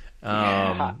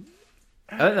 That's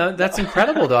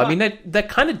incredible, though. I mean, that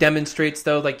kind of demonstrates,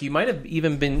 though, like you might have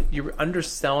even you're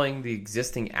underselling the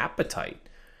existing appetite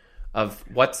of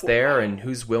what's there and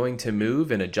who's willing to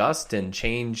move and adjust and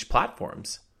change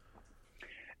platforms.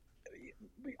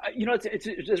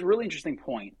 It's a really interesting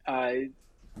point.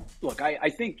 Look, I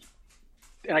think,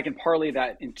 and I can parlay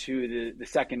that into the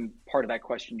second part of that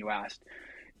question you asked.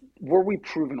 Were we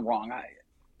proven wrong?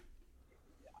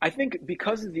 I think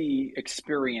because of the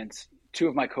experience 2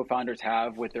 of my co-founders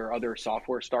have with their other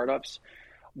software startups,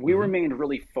 we remained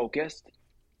really focused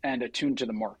and attuned to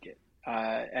the market.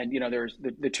 There's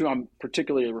the 2 I'm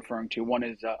particularly referring to. One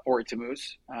is Ori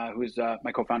Tammuz, who's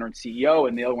my co-founder and CEO,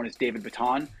 and the other one is David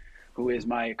Baton, who is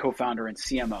my co-founder and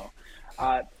CMO.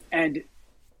 And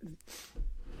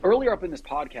earlier up in this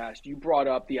podcast, you brought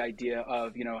up the idea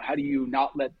of, how do you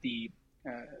not let the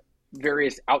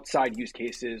various outside use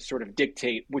cases sort of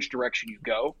dictate which direction you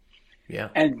go? Yeah.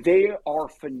 And they are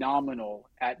phenomenal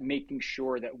at making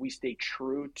sure that we stay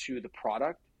true to the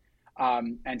product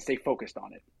and stay focused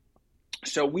on it.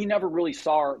 So we never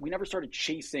started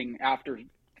chasing after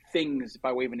things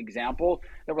by way of an example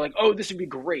that were like, oh, this would be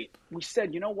great. We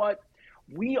said, you know what?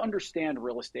 We understand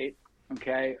real estate.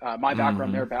 Okay. My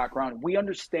background, their background. We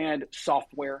understand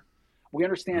software. We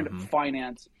understand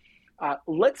finance.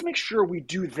 Let's make sure we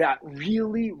do that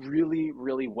really, really,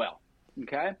 really well.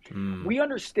 Okay. We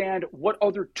understand what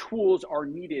other tools are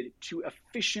needed to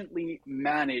efficiently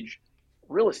manage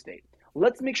real estate.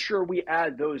 Let's make sure we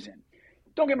add those in.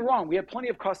 Don't get me wrong. We had plenty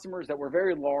of customers that were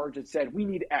very large that said, we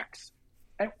need X.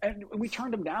 And we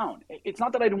turned them down. It's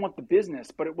not that I didn't want the business,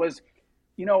 but it was,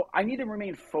 I need to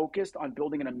remain focused on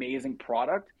building an amazing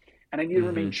product. And I need to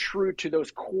remain true to those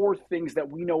core things that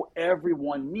we know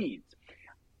everyone needs.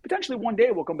 Potentially one day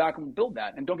we'll come back and build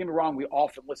that. And don't get me wrong, we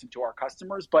often listen to our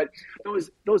customers, but those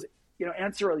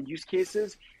ancillary use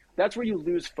cases, that's where you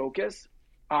lose focus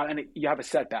and you have a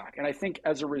setback. And I think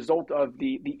as a result of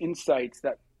the insights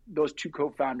that those 2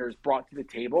 co-founders brought to the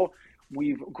table,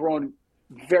 we've grown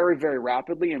very, very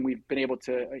rapidly, and we've been able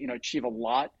to achieve a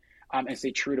lot and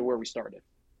stay true to where we started.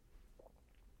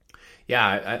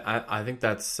 Yeah, I think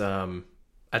that's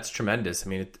tremendous. I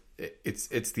mean,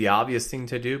 it's the obvious thing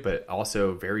to do, but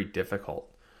also very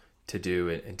difficult to do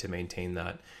and to maintain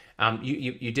that.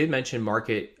 You did mention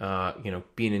market,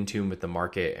 being in tune with the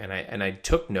market, and I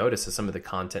took notice of some of the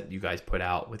content you guys put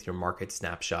out with your market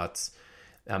snapshots.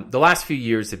 The last few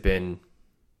years have been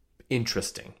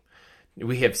interesting.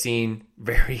 We have seen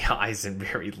very highs and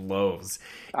very lows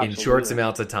in short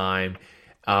amounts of time.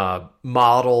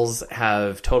 Models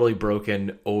have totally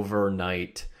broken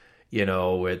overnight.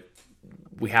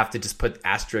 We have to just put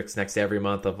asterisks next to every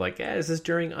month of like, this is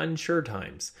during unsure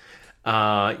times.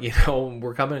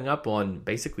 We're coming up on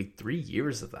basically 3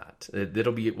 years of that.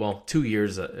 It'll be 2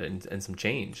 years and some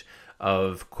change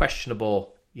of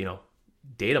questionable,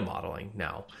 data modeling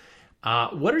now.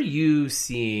 What are you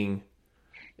seeing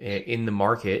in the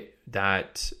market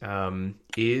that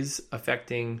is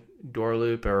affecting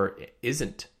Doorloop or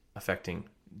isn't affecting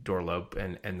Doorloop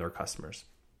and their customers?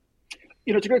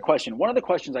 It's a great question. One of the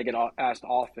questions I get asked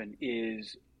often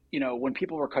is, when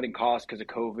people were cutting costs because of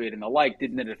COVID and the like,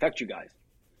 didn't it affect you guys?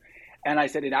 And I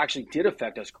said it actually did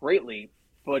affect us greatly,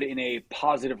 but in a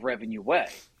positive revenue way,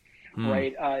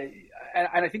 right?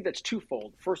 And I think that's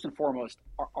twofold. First and foremost,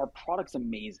 our product's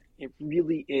amazing. It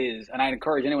really is. And I'd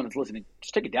encourage anyone that's listening,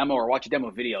 just take a demo or watch a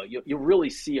demo video. You'll really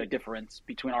see a difference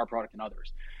between our product and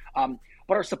others. But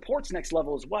our support's next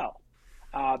level as well.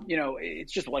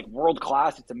 It's just like world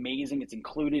class. It's amazing. It's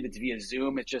included. It's via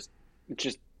Zoom. It's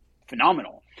just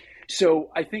phenomenal.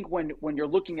 So I think when you're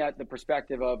looking at the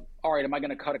perspective of, all right, am I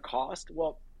going to cut a cost?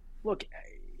 Well, look,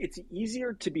 it's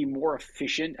easier to be more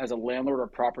efficient as a landlord or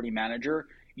property manager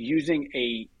using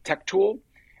a tech tool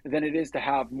than it is to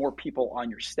have more people on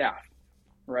your staff,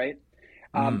 right?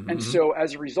 And so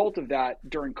as a result of that,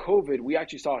 during COVID, we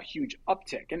actually saw a huge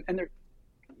uptick. And there,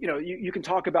 you can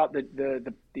talk about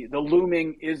the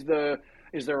looming, is there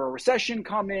a recession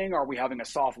coming? Are we having a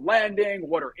soft landing?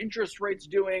 What are interest rates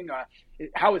doing?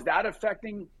 How is that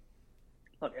affecting?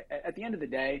 Look, at the end of the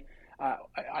day,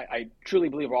 I truly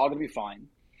believe we're all going to be fine.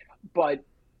 But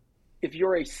if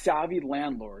you're a savvy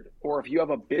landlord, or if you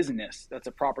have a business that's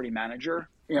a property manager,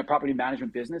 property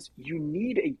management business, you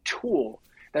need a tool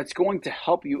that's going to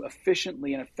help you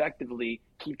efficiently and effectively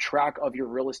keep track of your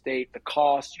real estate, the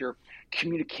costs, your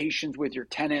communications with your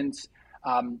tenants,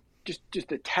 just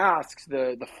the tasks,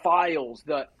 the files,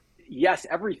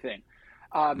 everything.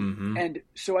 And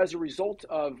so as a result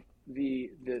of the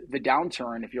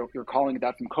downturn, if you're calling it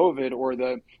that, from COVID, or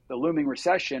the looming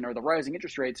recession, or the rising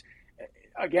interest rates,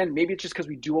 again, maybe it's just because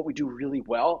we do what we do really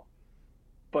well,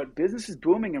 but business is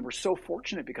booming, and we're so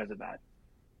fortunate because of that.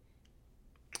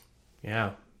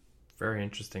 Yeah, very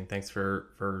interesting. Thanks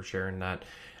for sharing that.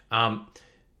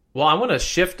 Well, I want to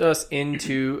shift us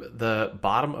into the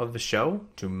bottom of the show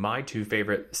to my two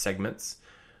favorite segments.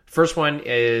 First one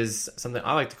is something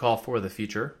I like to call For the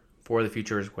Future. For the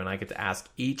Future is when I get to ask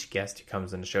each guest who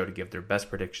comes in the show to give their best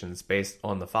predictions based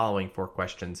on the following 4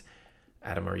 questions.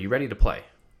 Adam, are you ready to play?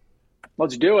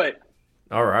 Let's do it.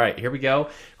 All right, here we go.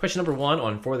 Question number 1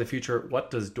 on For the Future.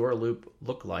 What does Door Loop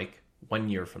look like 1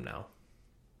 year from now?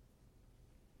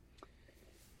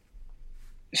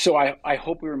 So I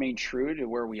hope we remain true to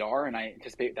where we are, and I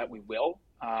anticipate that we will.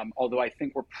 Although I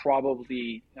think we're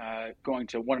probably going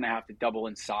to 1.5 to double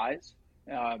in size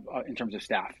in terms of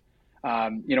staff.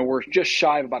 We're just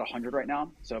shy of about 100 right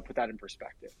now, so put that in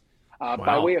perspective. Wow.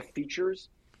 By way of features,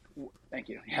 thank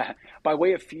you. Yeah, by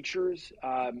way of features,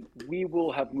 we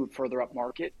will have moved further up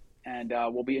market, and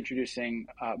we'll be introducing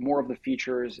more of the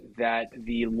features that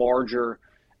the larger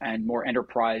and more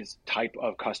enterprise type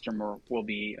of customer will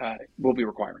be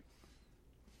requiring.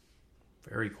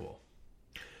 Very cool.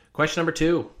 Question number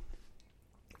 2.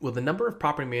 Will the number of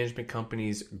property management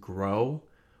companies grow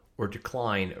or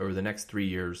decline over the next 3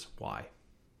 years? Why?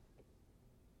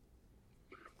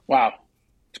 Wow.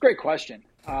 It's a great question.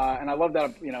 And I love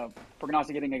that,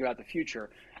 prognosticating about the future.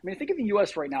 I mean, I think in the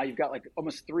U.S. right now, you've got like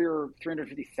almost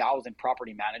 350,000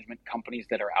 property management companies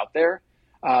that are out there.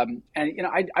 And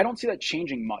I don't see that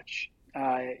changing much.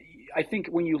 I think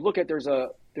when you look at, there's a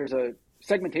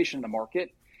segmentation in the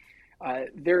market.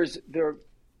 There's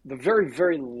the very,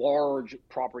 very large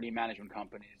property management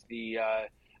companies, the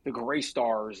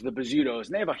Greystars, the Bozzutos,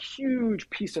 and they have a huge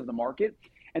piece of the market.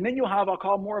 And then you'll have, I'll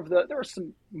call more of there are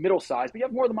some middle size, but you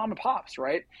have more of the mom and pops,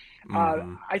 right?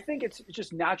 I think it's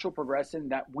just natural progression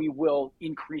that we will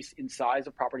increase in size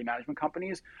of property management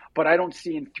companies, but I don't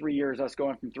see in 3 years us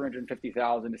going from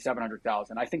 350,000 to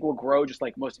 700,000. I think we'll grow just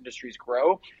like most industries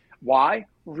grow. Why?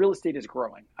 Real estate is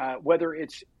growing. Whether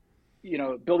it's,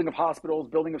 building of hospitals,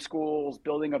 building of schools,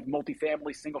 building of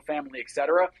multifamily, single family, et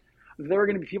cetera. There are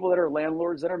going to be people that are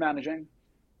landlords that are managing,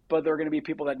 but there are going to be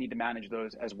people that need to manage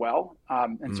those as well.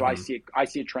 And so I see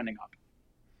it trending up.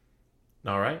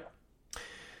 All right.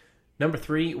 Number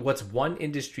 3, what's one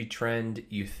industry trend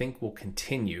you think will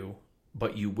continue,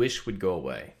 but you wish would go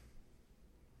away?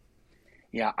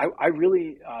 Yeah, I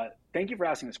really thank you for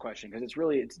asking this question, because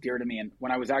it's dear to me. And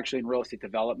when I was actually in real estate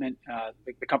development,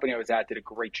 the company I was at did a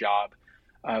great job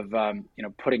of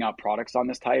putting out products on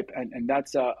this type, and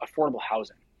that's affordable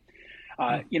housing.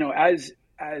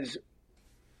 As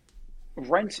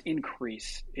rents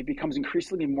increase, it becomes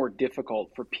increasingly more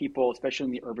difficult for people, especially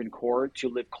in the urban core, to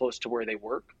live close to where they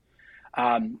work.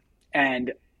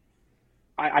 And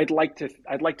I'd like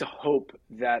to hope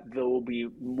that there will be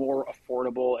more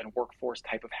affordable and workforce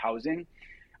type of housing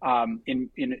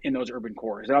in those urban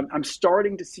cores. And I'm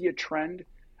starting to see a trend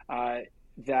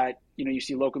that you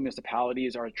see local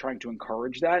municipalities are trying to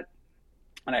encourage that,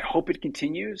 and I hope it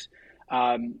continues.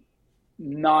 I'm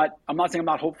not saying I'm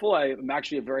not hopeful. I'm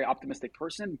actually a very optimistic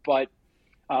person, but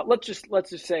let's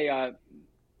just say I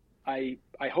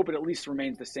hope it at least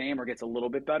remains the same or gets a little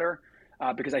bit better,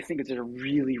 because I think it's a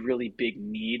really, really big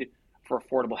need for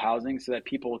affordable housing, so that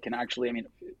people can actually,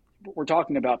 we're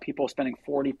talking about people spending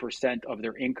 40% of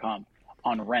their income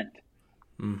on rent.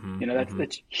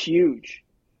 That's huge,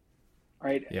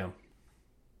 right? Yeah.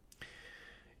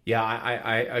 Yeah,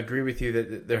 I agree with you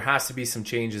that there has to be some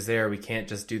changes there. We can't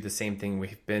just do the same thing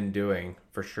we've been doing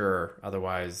for sure.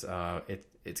 Otherwise,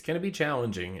 it's going to be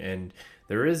challenging. And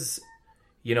there is,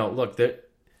 look,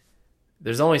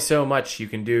 there's only so much you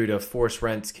can do to force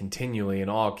rents continually in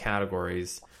all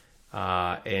categories.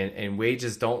 And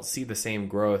wages don't see the same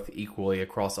growth equally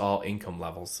across all income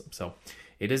levels. So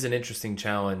it is an interesting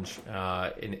challenge.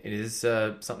 And it is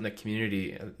something that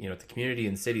the community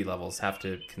and city levels have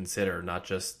to consider, not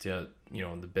just, the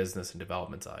business and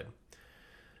development side.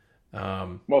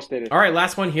 Well stated. All right,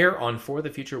 last one here on For the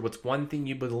Future. What's one thing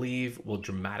you believe will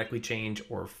dramatically change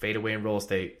or fade away in real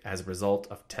estate as a result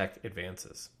of tech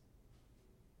advances?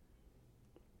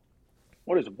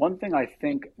 What is one thing I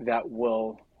think that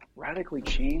will radically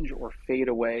change or fade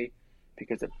away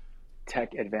because of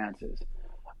tech advances?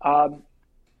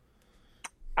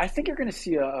 I think you're going to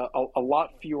see a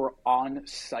lot fewer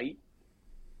on-site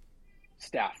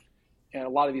staff in a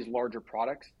lot of these larger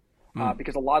products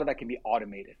because a lot of that can be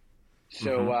automated.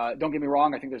 So don't get me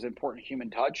wrong, I think there's an important human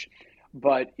touch,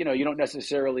 but you don't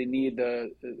necessarily need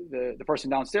the person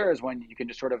downstairs when you can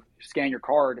just sort of scan your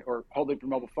card or hold up your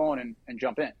mobile phone and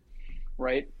jump in,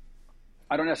 right?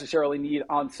 I don't necessarily need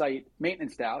on-site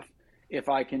maintenance staff if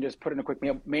I can just put in a quick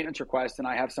maintenance request and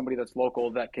I have somebody that's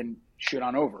local that can shoot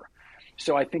on over.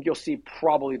 So I think you'll see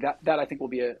probably that I think will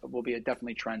be a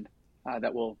definitely trend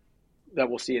that we'll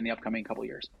see in the upcoming couple of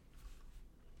years.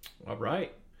 All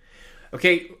right.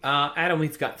 Okay, Adam,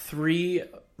 we've got 3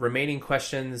 remaining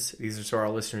questions. These are so our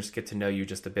listeners get to know you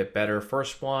just a bit better.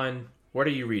 First one, what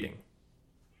are you reading?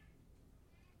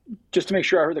 Just to make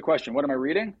sure I heard the question, what am I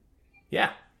reading?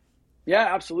 Yeah.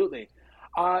 Yeah, absolutely.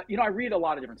 I read a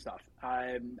lot of different stuff.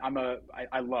 I have a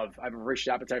voracious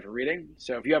appetite for reading.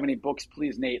 So if you have any books,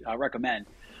 please, Nate, recommend.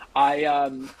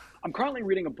 I'm currently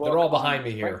reading a book. They're all behind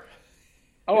me here.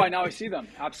 Oh, I see them.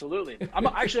 Absolutely.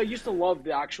 I used to love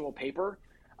the actual paper.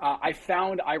 I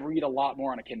found I read a lot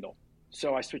more on a Kindle.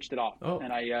 So I switched it off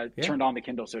and I turned on the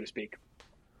Kindle, so to speak.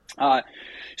 I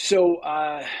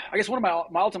guess one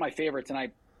of my favorites, and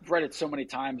I've read it so many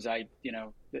times,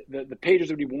 the pages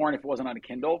would be worn if it wasn't on a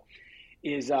Kindle,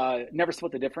 is Never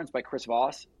Split the Difference by Chris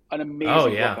Voss. An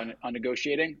amazing book on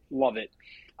negotiating. Love it.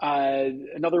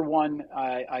 Another one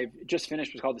I've just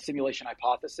finished was called The Simulation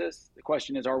Hypothesis. The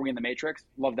question is, are we in the Matrix?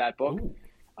 Love that book. Ooh,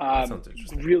 that sounds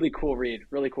interesting. Really cool read.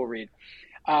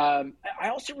 I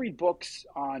also read books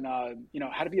on,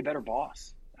 how to be a better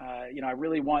boss. I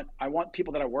want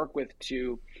people that I work with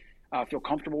to feel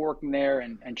comfortable working there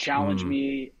and challenge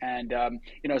me. And,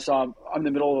 so I'm in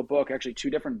the middle of a book, actually 2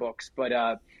 different books, but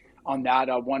on that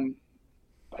one,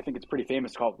 I think it's pretty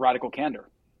famous, called Radical Candor.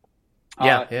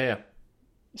 Yeah.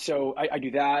 So I do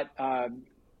that. I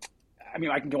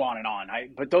can go on and on.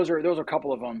 But those are a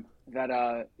couple of them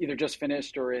that either just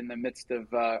finished or in the midst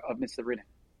of reading.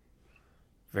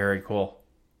 Very cool.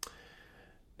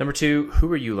 Number 2,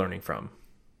 who are you learning from?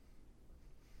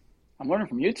 I'm learning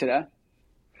from you today.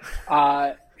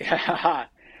 It's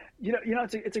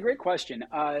a great question.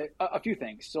 A few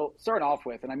things. So starting off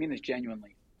with, and I mean this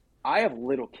genuinely, I have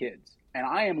little kids, and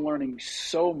I am learning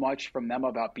so much from them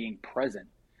about being present.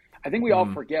 I think we all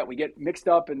forget. We get mixed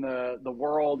up in the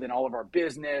world and all of our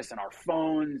business and our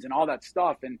phones and all that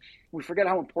stuff, and we forget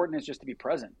how important it is just to be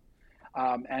present.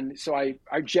 And so I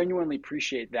genuinely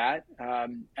appreciate that.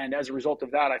 And as a result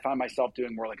of that, I find myself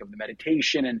doing more like of the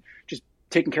meditation and just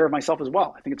taking care of myself as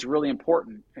well. I think it's really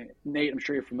important. Nate, I'm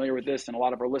sure you're familiar with this, and a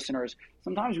lot of our listeners,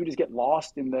 sometimes we just get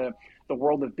lost in the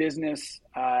world of business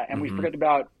and we forget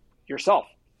about yourself.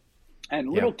 And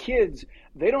little kids,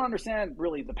 they don't understand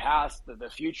really the past, the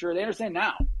future. They understand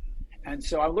now. And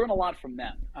so I learn a lot from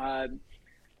them.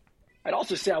 I'd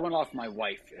also say I learned a lot from my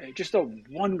wife, just a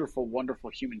wonderful, wonderful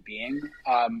human being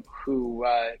who,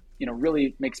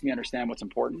 really makes me understand what's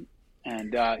important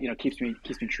and, keeps me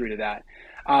true to that.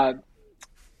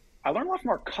 I learned a lot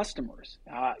from our customers.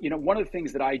 One of the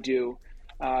things that I do,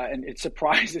 and it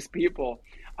surprises people,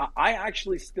 I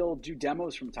actually still do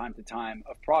demos from time to time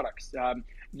of products.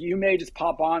 You may just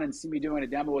pop on and see me doing a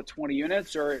demo with 20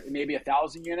 units or maybe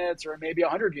 1,000 units or maybe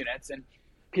 100 units. And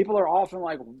people are often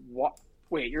like, "What?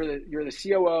 Wait, you're the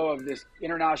COO of this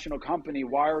international company.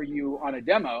 Why are you on a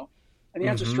demo?" And the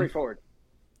answer is straightforward.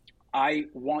 I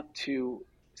want to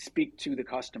speak to the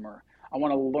customer. I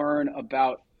want to learn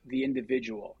about the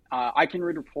individual. I can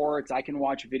read reports, I can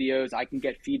watch videos, I can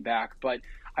get feedback, but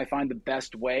I find the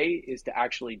best way is to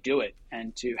actually do it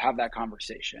and to have that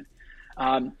conversation.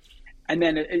 And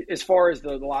then as far as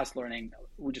the last learning,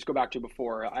 we just go back to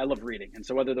before, I love reading. And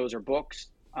so whether those are books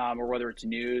or whether it's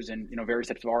news and, various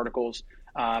types of articles,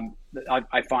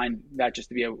 I find that just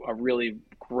to be a really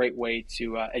great way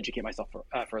to educate myself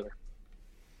further.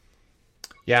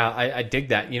 Yeah, I dig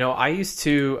that. I used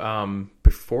to,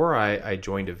 before I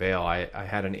joined Avail, I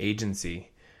had an agency,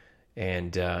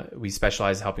 and we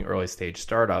specialize in helping early stage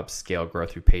startups scale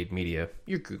growth through paid media,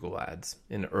 your Google ads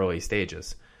in early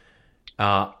stages.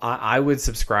 I would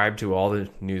subscribe to all the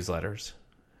newsletters,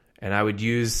 and I would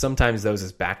use sometimes those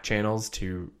as back channels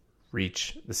to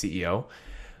reach the CEO.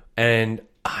 And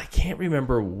I can't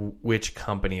remember which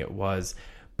company it was,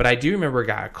 but I do remember I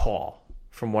got a call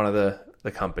from one of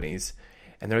the companies,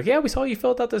 and they're like, yeah, we saw you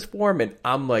filled out this form. And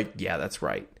I'm like, yeah, that's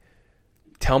right.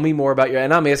 Tell me more about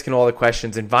and I'm asking all the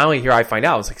questions. And finally here I find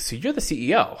out, I was like, so you're the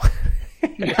CEO.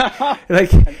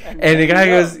 Like, and the guy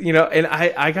goes, and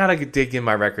I got to dig in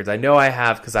my records. I know I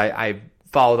have, because I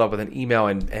followed up with an email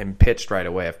and pitched right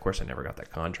away. Of course, I never got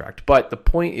that contract. But the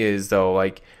point is, though,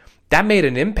 like, that made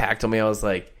an impact on me. I was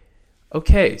like,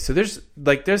 okay, so there's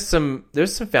some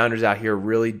founders out here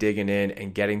really digging in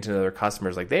and getting to know their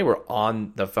customers. Like, they were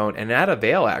on the phone. And at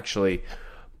Avail, actually,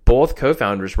 both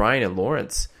co-founders, Ryan and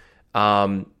Lawrence,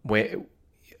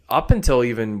 up until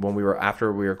even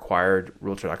after we acquired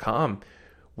Realtor.com,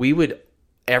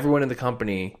 everyone in the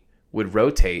company would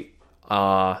rotate,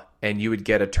 and you would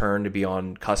get a turn to be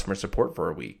on customer support for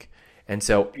a week. And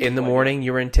so in the morning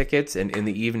you were in tickets, and in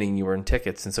the evening you were in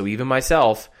tickets. And so even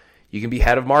myself, you can be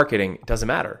head of marketing. It doesn't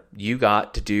matter. You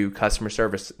got to do customer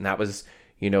service, and that was,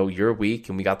 your week.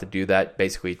 And we got to do that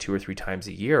basically 2 or 3 times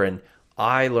a year. And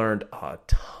I learned a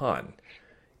ton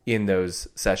in those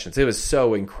sessions. It was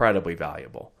so incredibly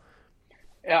valuable.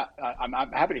 Yeah, I'm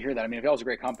happy to hear that. I mean, Avail is a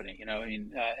great company, and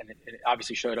it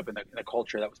obviously showed up in the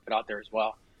culture that was put out there as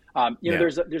well.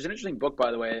 There's an interesting book,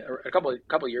 by the way, a couple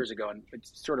of years ago, and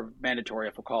it's sort of mandatory,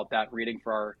 if we'll call it that, reading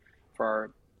for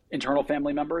our internal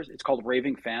family members. It's called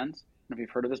Raving Fans. I don't know if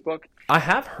you've heard of this book. I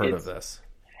have heard of this.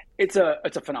 It's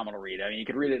a phenomenal read. I mean, you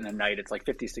could read it in a night. It's like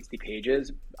 50, 60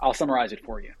 pages. I'll summarize it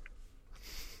for you.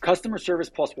 Customer service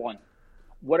 +1.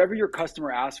 Whatever your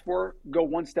customer asks for, go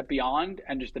one step beyond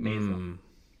and just amaze them.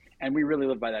 And we really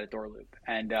live by that at DoorLoop.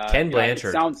 And Ken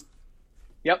Blanchard.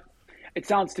 It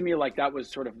sounds to me like that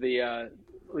was sort of the, at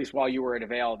least while you were at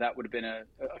Avail, that would have been a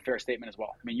fair statement as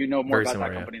well. I mean, you know more about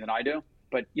that company than I do.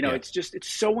 But, it's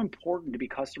so important to be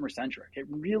customer centric. It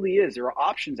really is. There are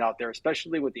options out there,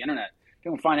 especially with the internet.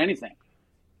 You don't find anything.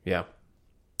 Yeah.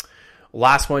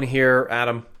 Last one here,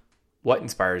 Adam. What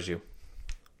inspires you?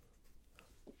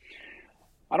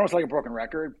 I don't want to sound like a broken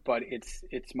record, but it's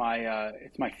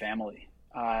my family.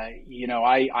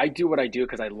 I do what I do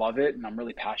because I love it and I'm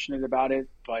really passionate about it.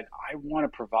 But I want to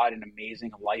provide an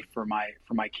amazing life for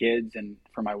my kids and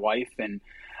for my wife. And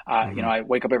I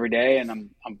wake up every day and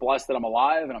I'm blessed that I'm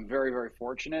alive, and I'm very, very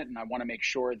fortunate. And I want to make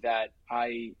sure that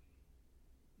I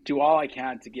do all I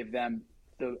can to give them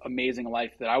the amazing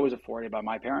life that I was afforded by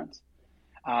my parents.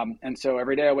 And so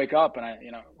every day I wake up and I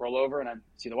roll over and I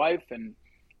see the wife and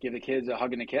give the kids a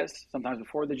hug and a kiss, sometimes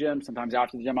before the gym, sometimes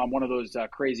after the gym. I'm one of those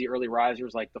crazy early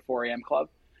risers, like the 4 a.m. club.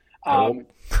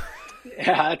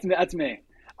 Yeah, that's me.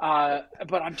 But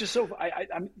I'm just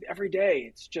I'm every day.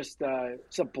 It's just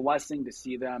it's a blessing to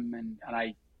see them,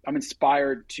 and I'm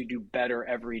inspired to do better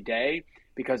every day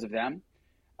because of them.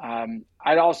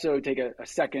 I'd also take a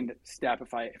second step,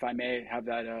 if I may have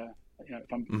that,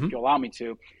 if you allow me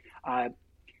to.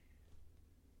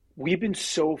 We've been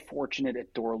so fortunate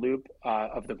at DoorLoop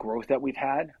of the growth that we've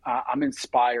had. I'm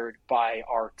inspired by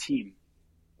our team,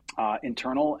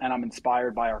 internal, and I'm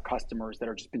inspired by our customers that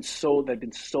have been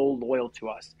so loyal to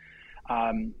us.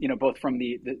 Both from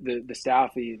the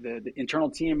staff, the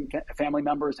internal team, family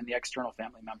members, and the external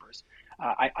family members.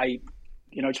 I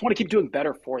just want to keep doing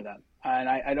better for them, and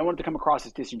I don't want it to come across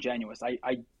as disingenuous.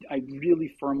 I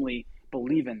really firmly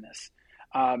believe in this.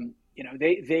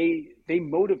 They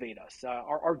motivate us.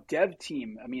 Our dev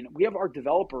team, I mean, we have our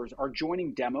developers are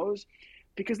joining demos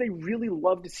because they really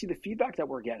love to see the feedback that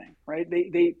we're getting, right?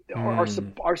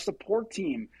 Our support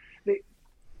team,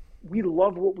 we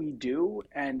love what we do,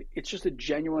 and it's just a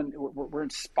genuine, we're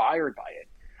inspired by it.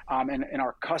 And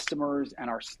our customers and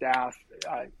our staff,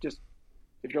 just,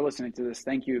 if you're listening to this,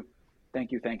 thank you.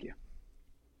 Thank you. Thank you.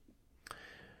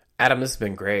 Adam, this has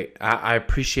been great. I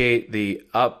appreciate the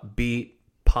upbeat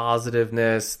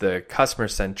positiveness, the customer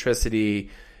centricity,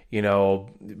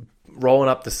 rolling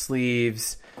up the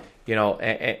sleeves,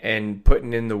 and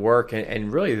putting in the work,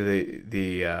 and really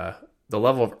the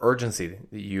level of urgency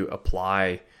that you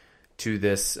apply to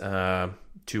this,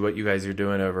 to what you guys are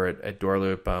doing over at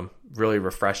DoorLoop. Really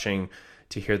refreshing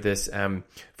to hear this.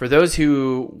 For those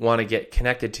who want to get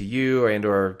connected to you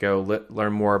or go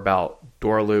learn more about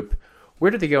DoorLoop, where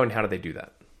do they go and how do they do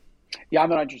that? Yeah, I'm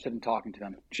not interested in talking to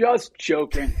them. Just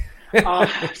joking.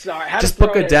 Sorry. Just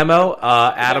book a demo.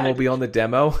 Adam will be on the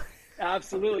demo.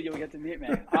 Absolutely. You'll get to meet me.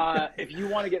 If you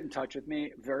want to get in touch with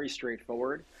me, very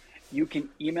straightforward. You can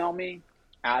email me,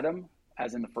 Adam,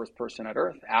 as in the first person at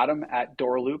Earth,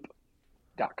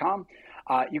 adam@doorloop.com.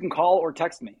 You can call or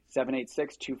text me,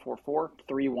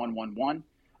 786-244-3111.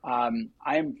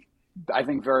 I am, I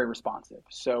think, very responsive.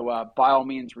 So by all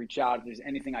means, reach out. If there's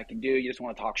anything I can do, you just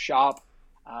want to talk shop,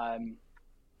 or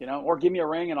give me a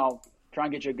ring and I'll try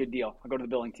and get you a good deal. I'll go to the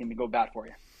billing team and go bat for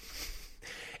you.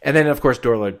 And then, of course,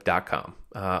 doorloop.com.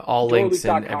 All links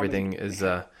and doorloop.com everything is,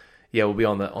 will be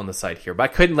on the site here. But I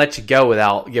couldn't let you go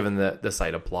without giving the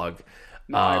site a plug.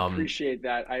 No, I appreciate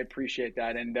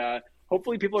that. And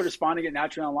hopefully people are just finding it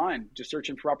naturally online, just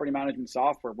searching for property management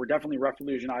software. We're definitely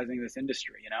revolutionizing this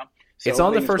industry, So it's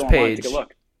on the first page. Take a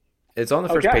look. It's on the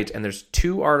first page, and there's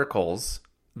 2 articles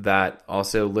that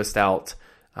also list out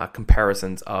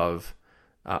comparisons of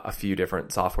a few different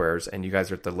softwares, and you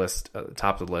guys are at the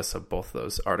top of the list of both of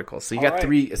those articles. So you got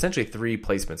essentially three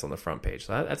placements on the front page.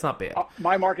 So that's not bad.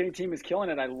 My marketing team is killing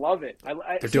it. I love it.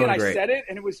 They're doing great. I said it,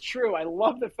 and it was true. I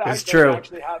love the fact it's that true. it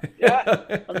actually happened.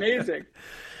 Yeah, amazing.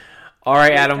 All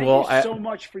right, Adam. Thank you so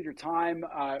much for your time.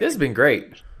 This has been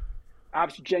great. I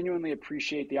genuinely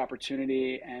appreciate the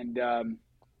opportunity, and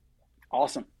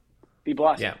awesome. Be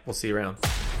blessed. Yeah, we'll see you around.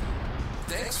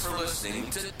 Thanks for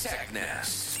listening to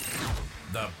TechNest,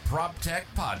 the PropTech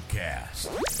Podcast.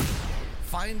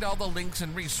 Find all the links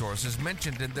and resources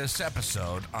mentioned in this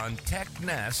episode on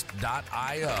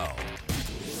technest.io.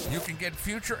 You can get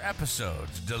future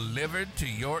episodes delivered to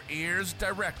your ears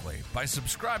directly by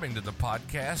subscribing to the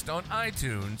podcast on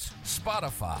iTunes,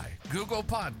 Spotify, Google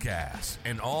Podcasts,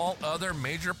 and all other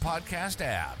major podcast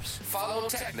apps. Follow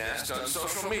TechNest on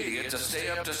social media to stay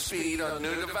up to speed on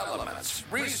new developments,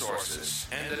 resources,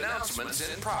 and announcements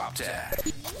in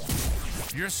PropTech.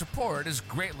 Your support is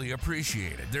greatly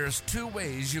appreciated. There's 2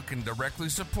 ways you can directly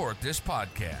support this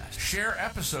podcast. Share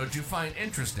episodes you find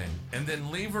interesting, and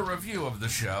then leave a review of the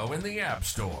show in the App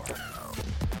Store.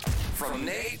 From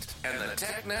Nate and the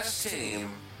TechNest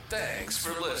team, thanks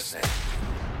for listening.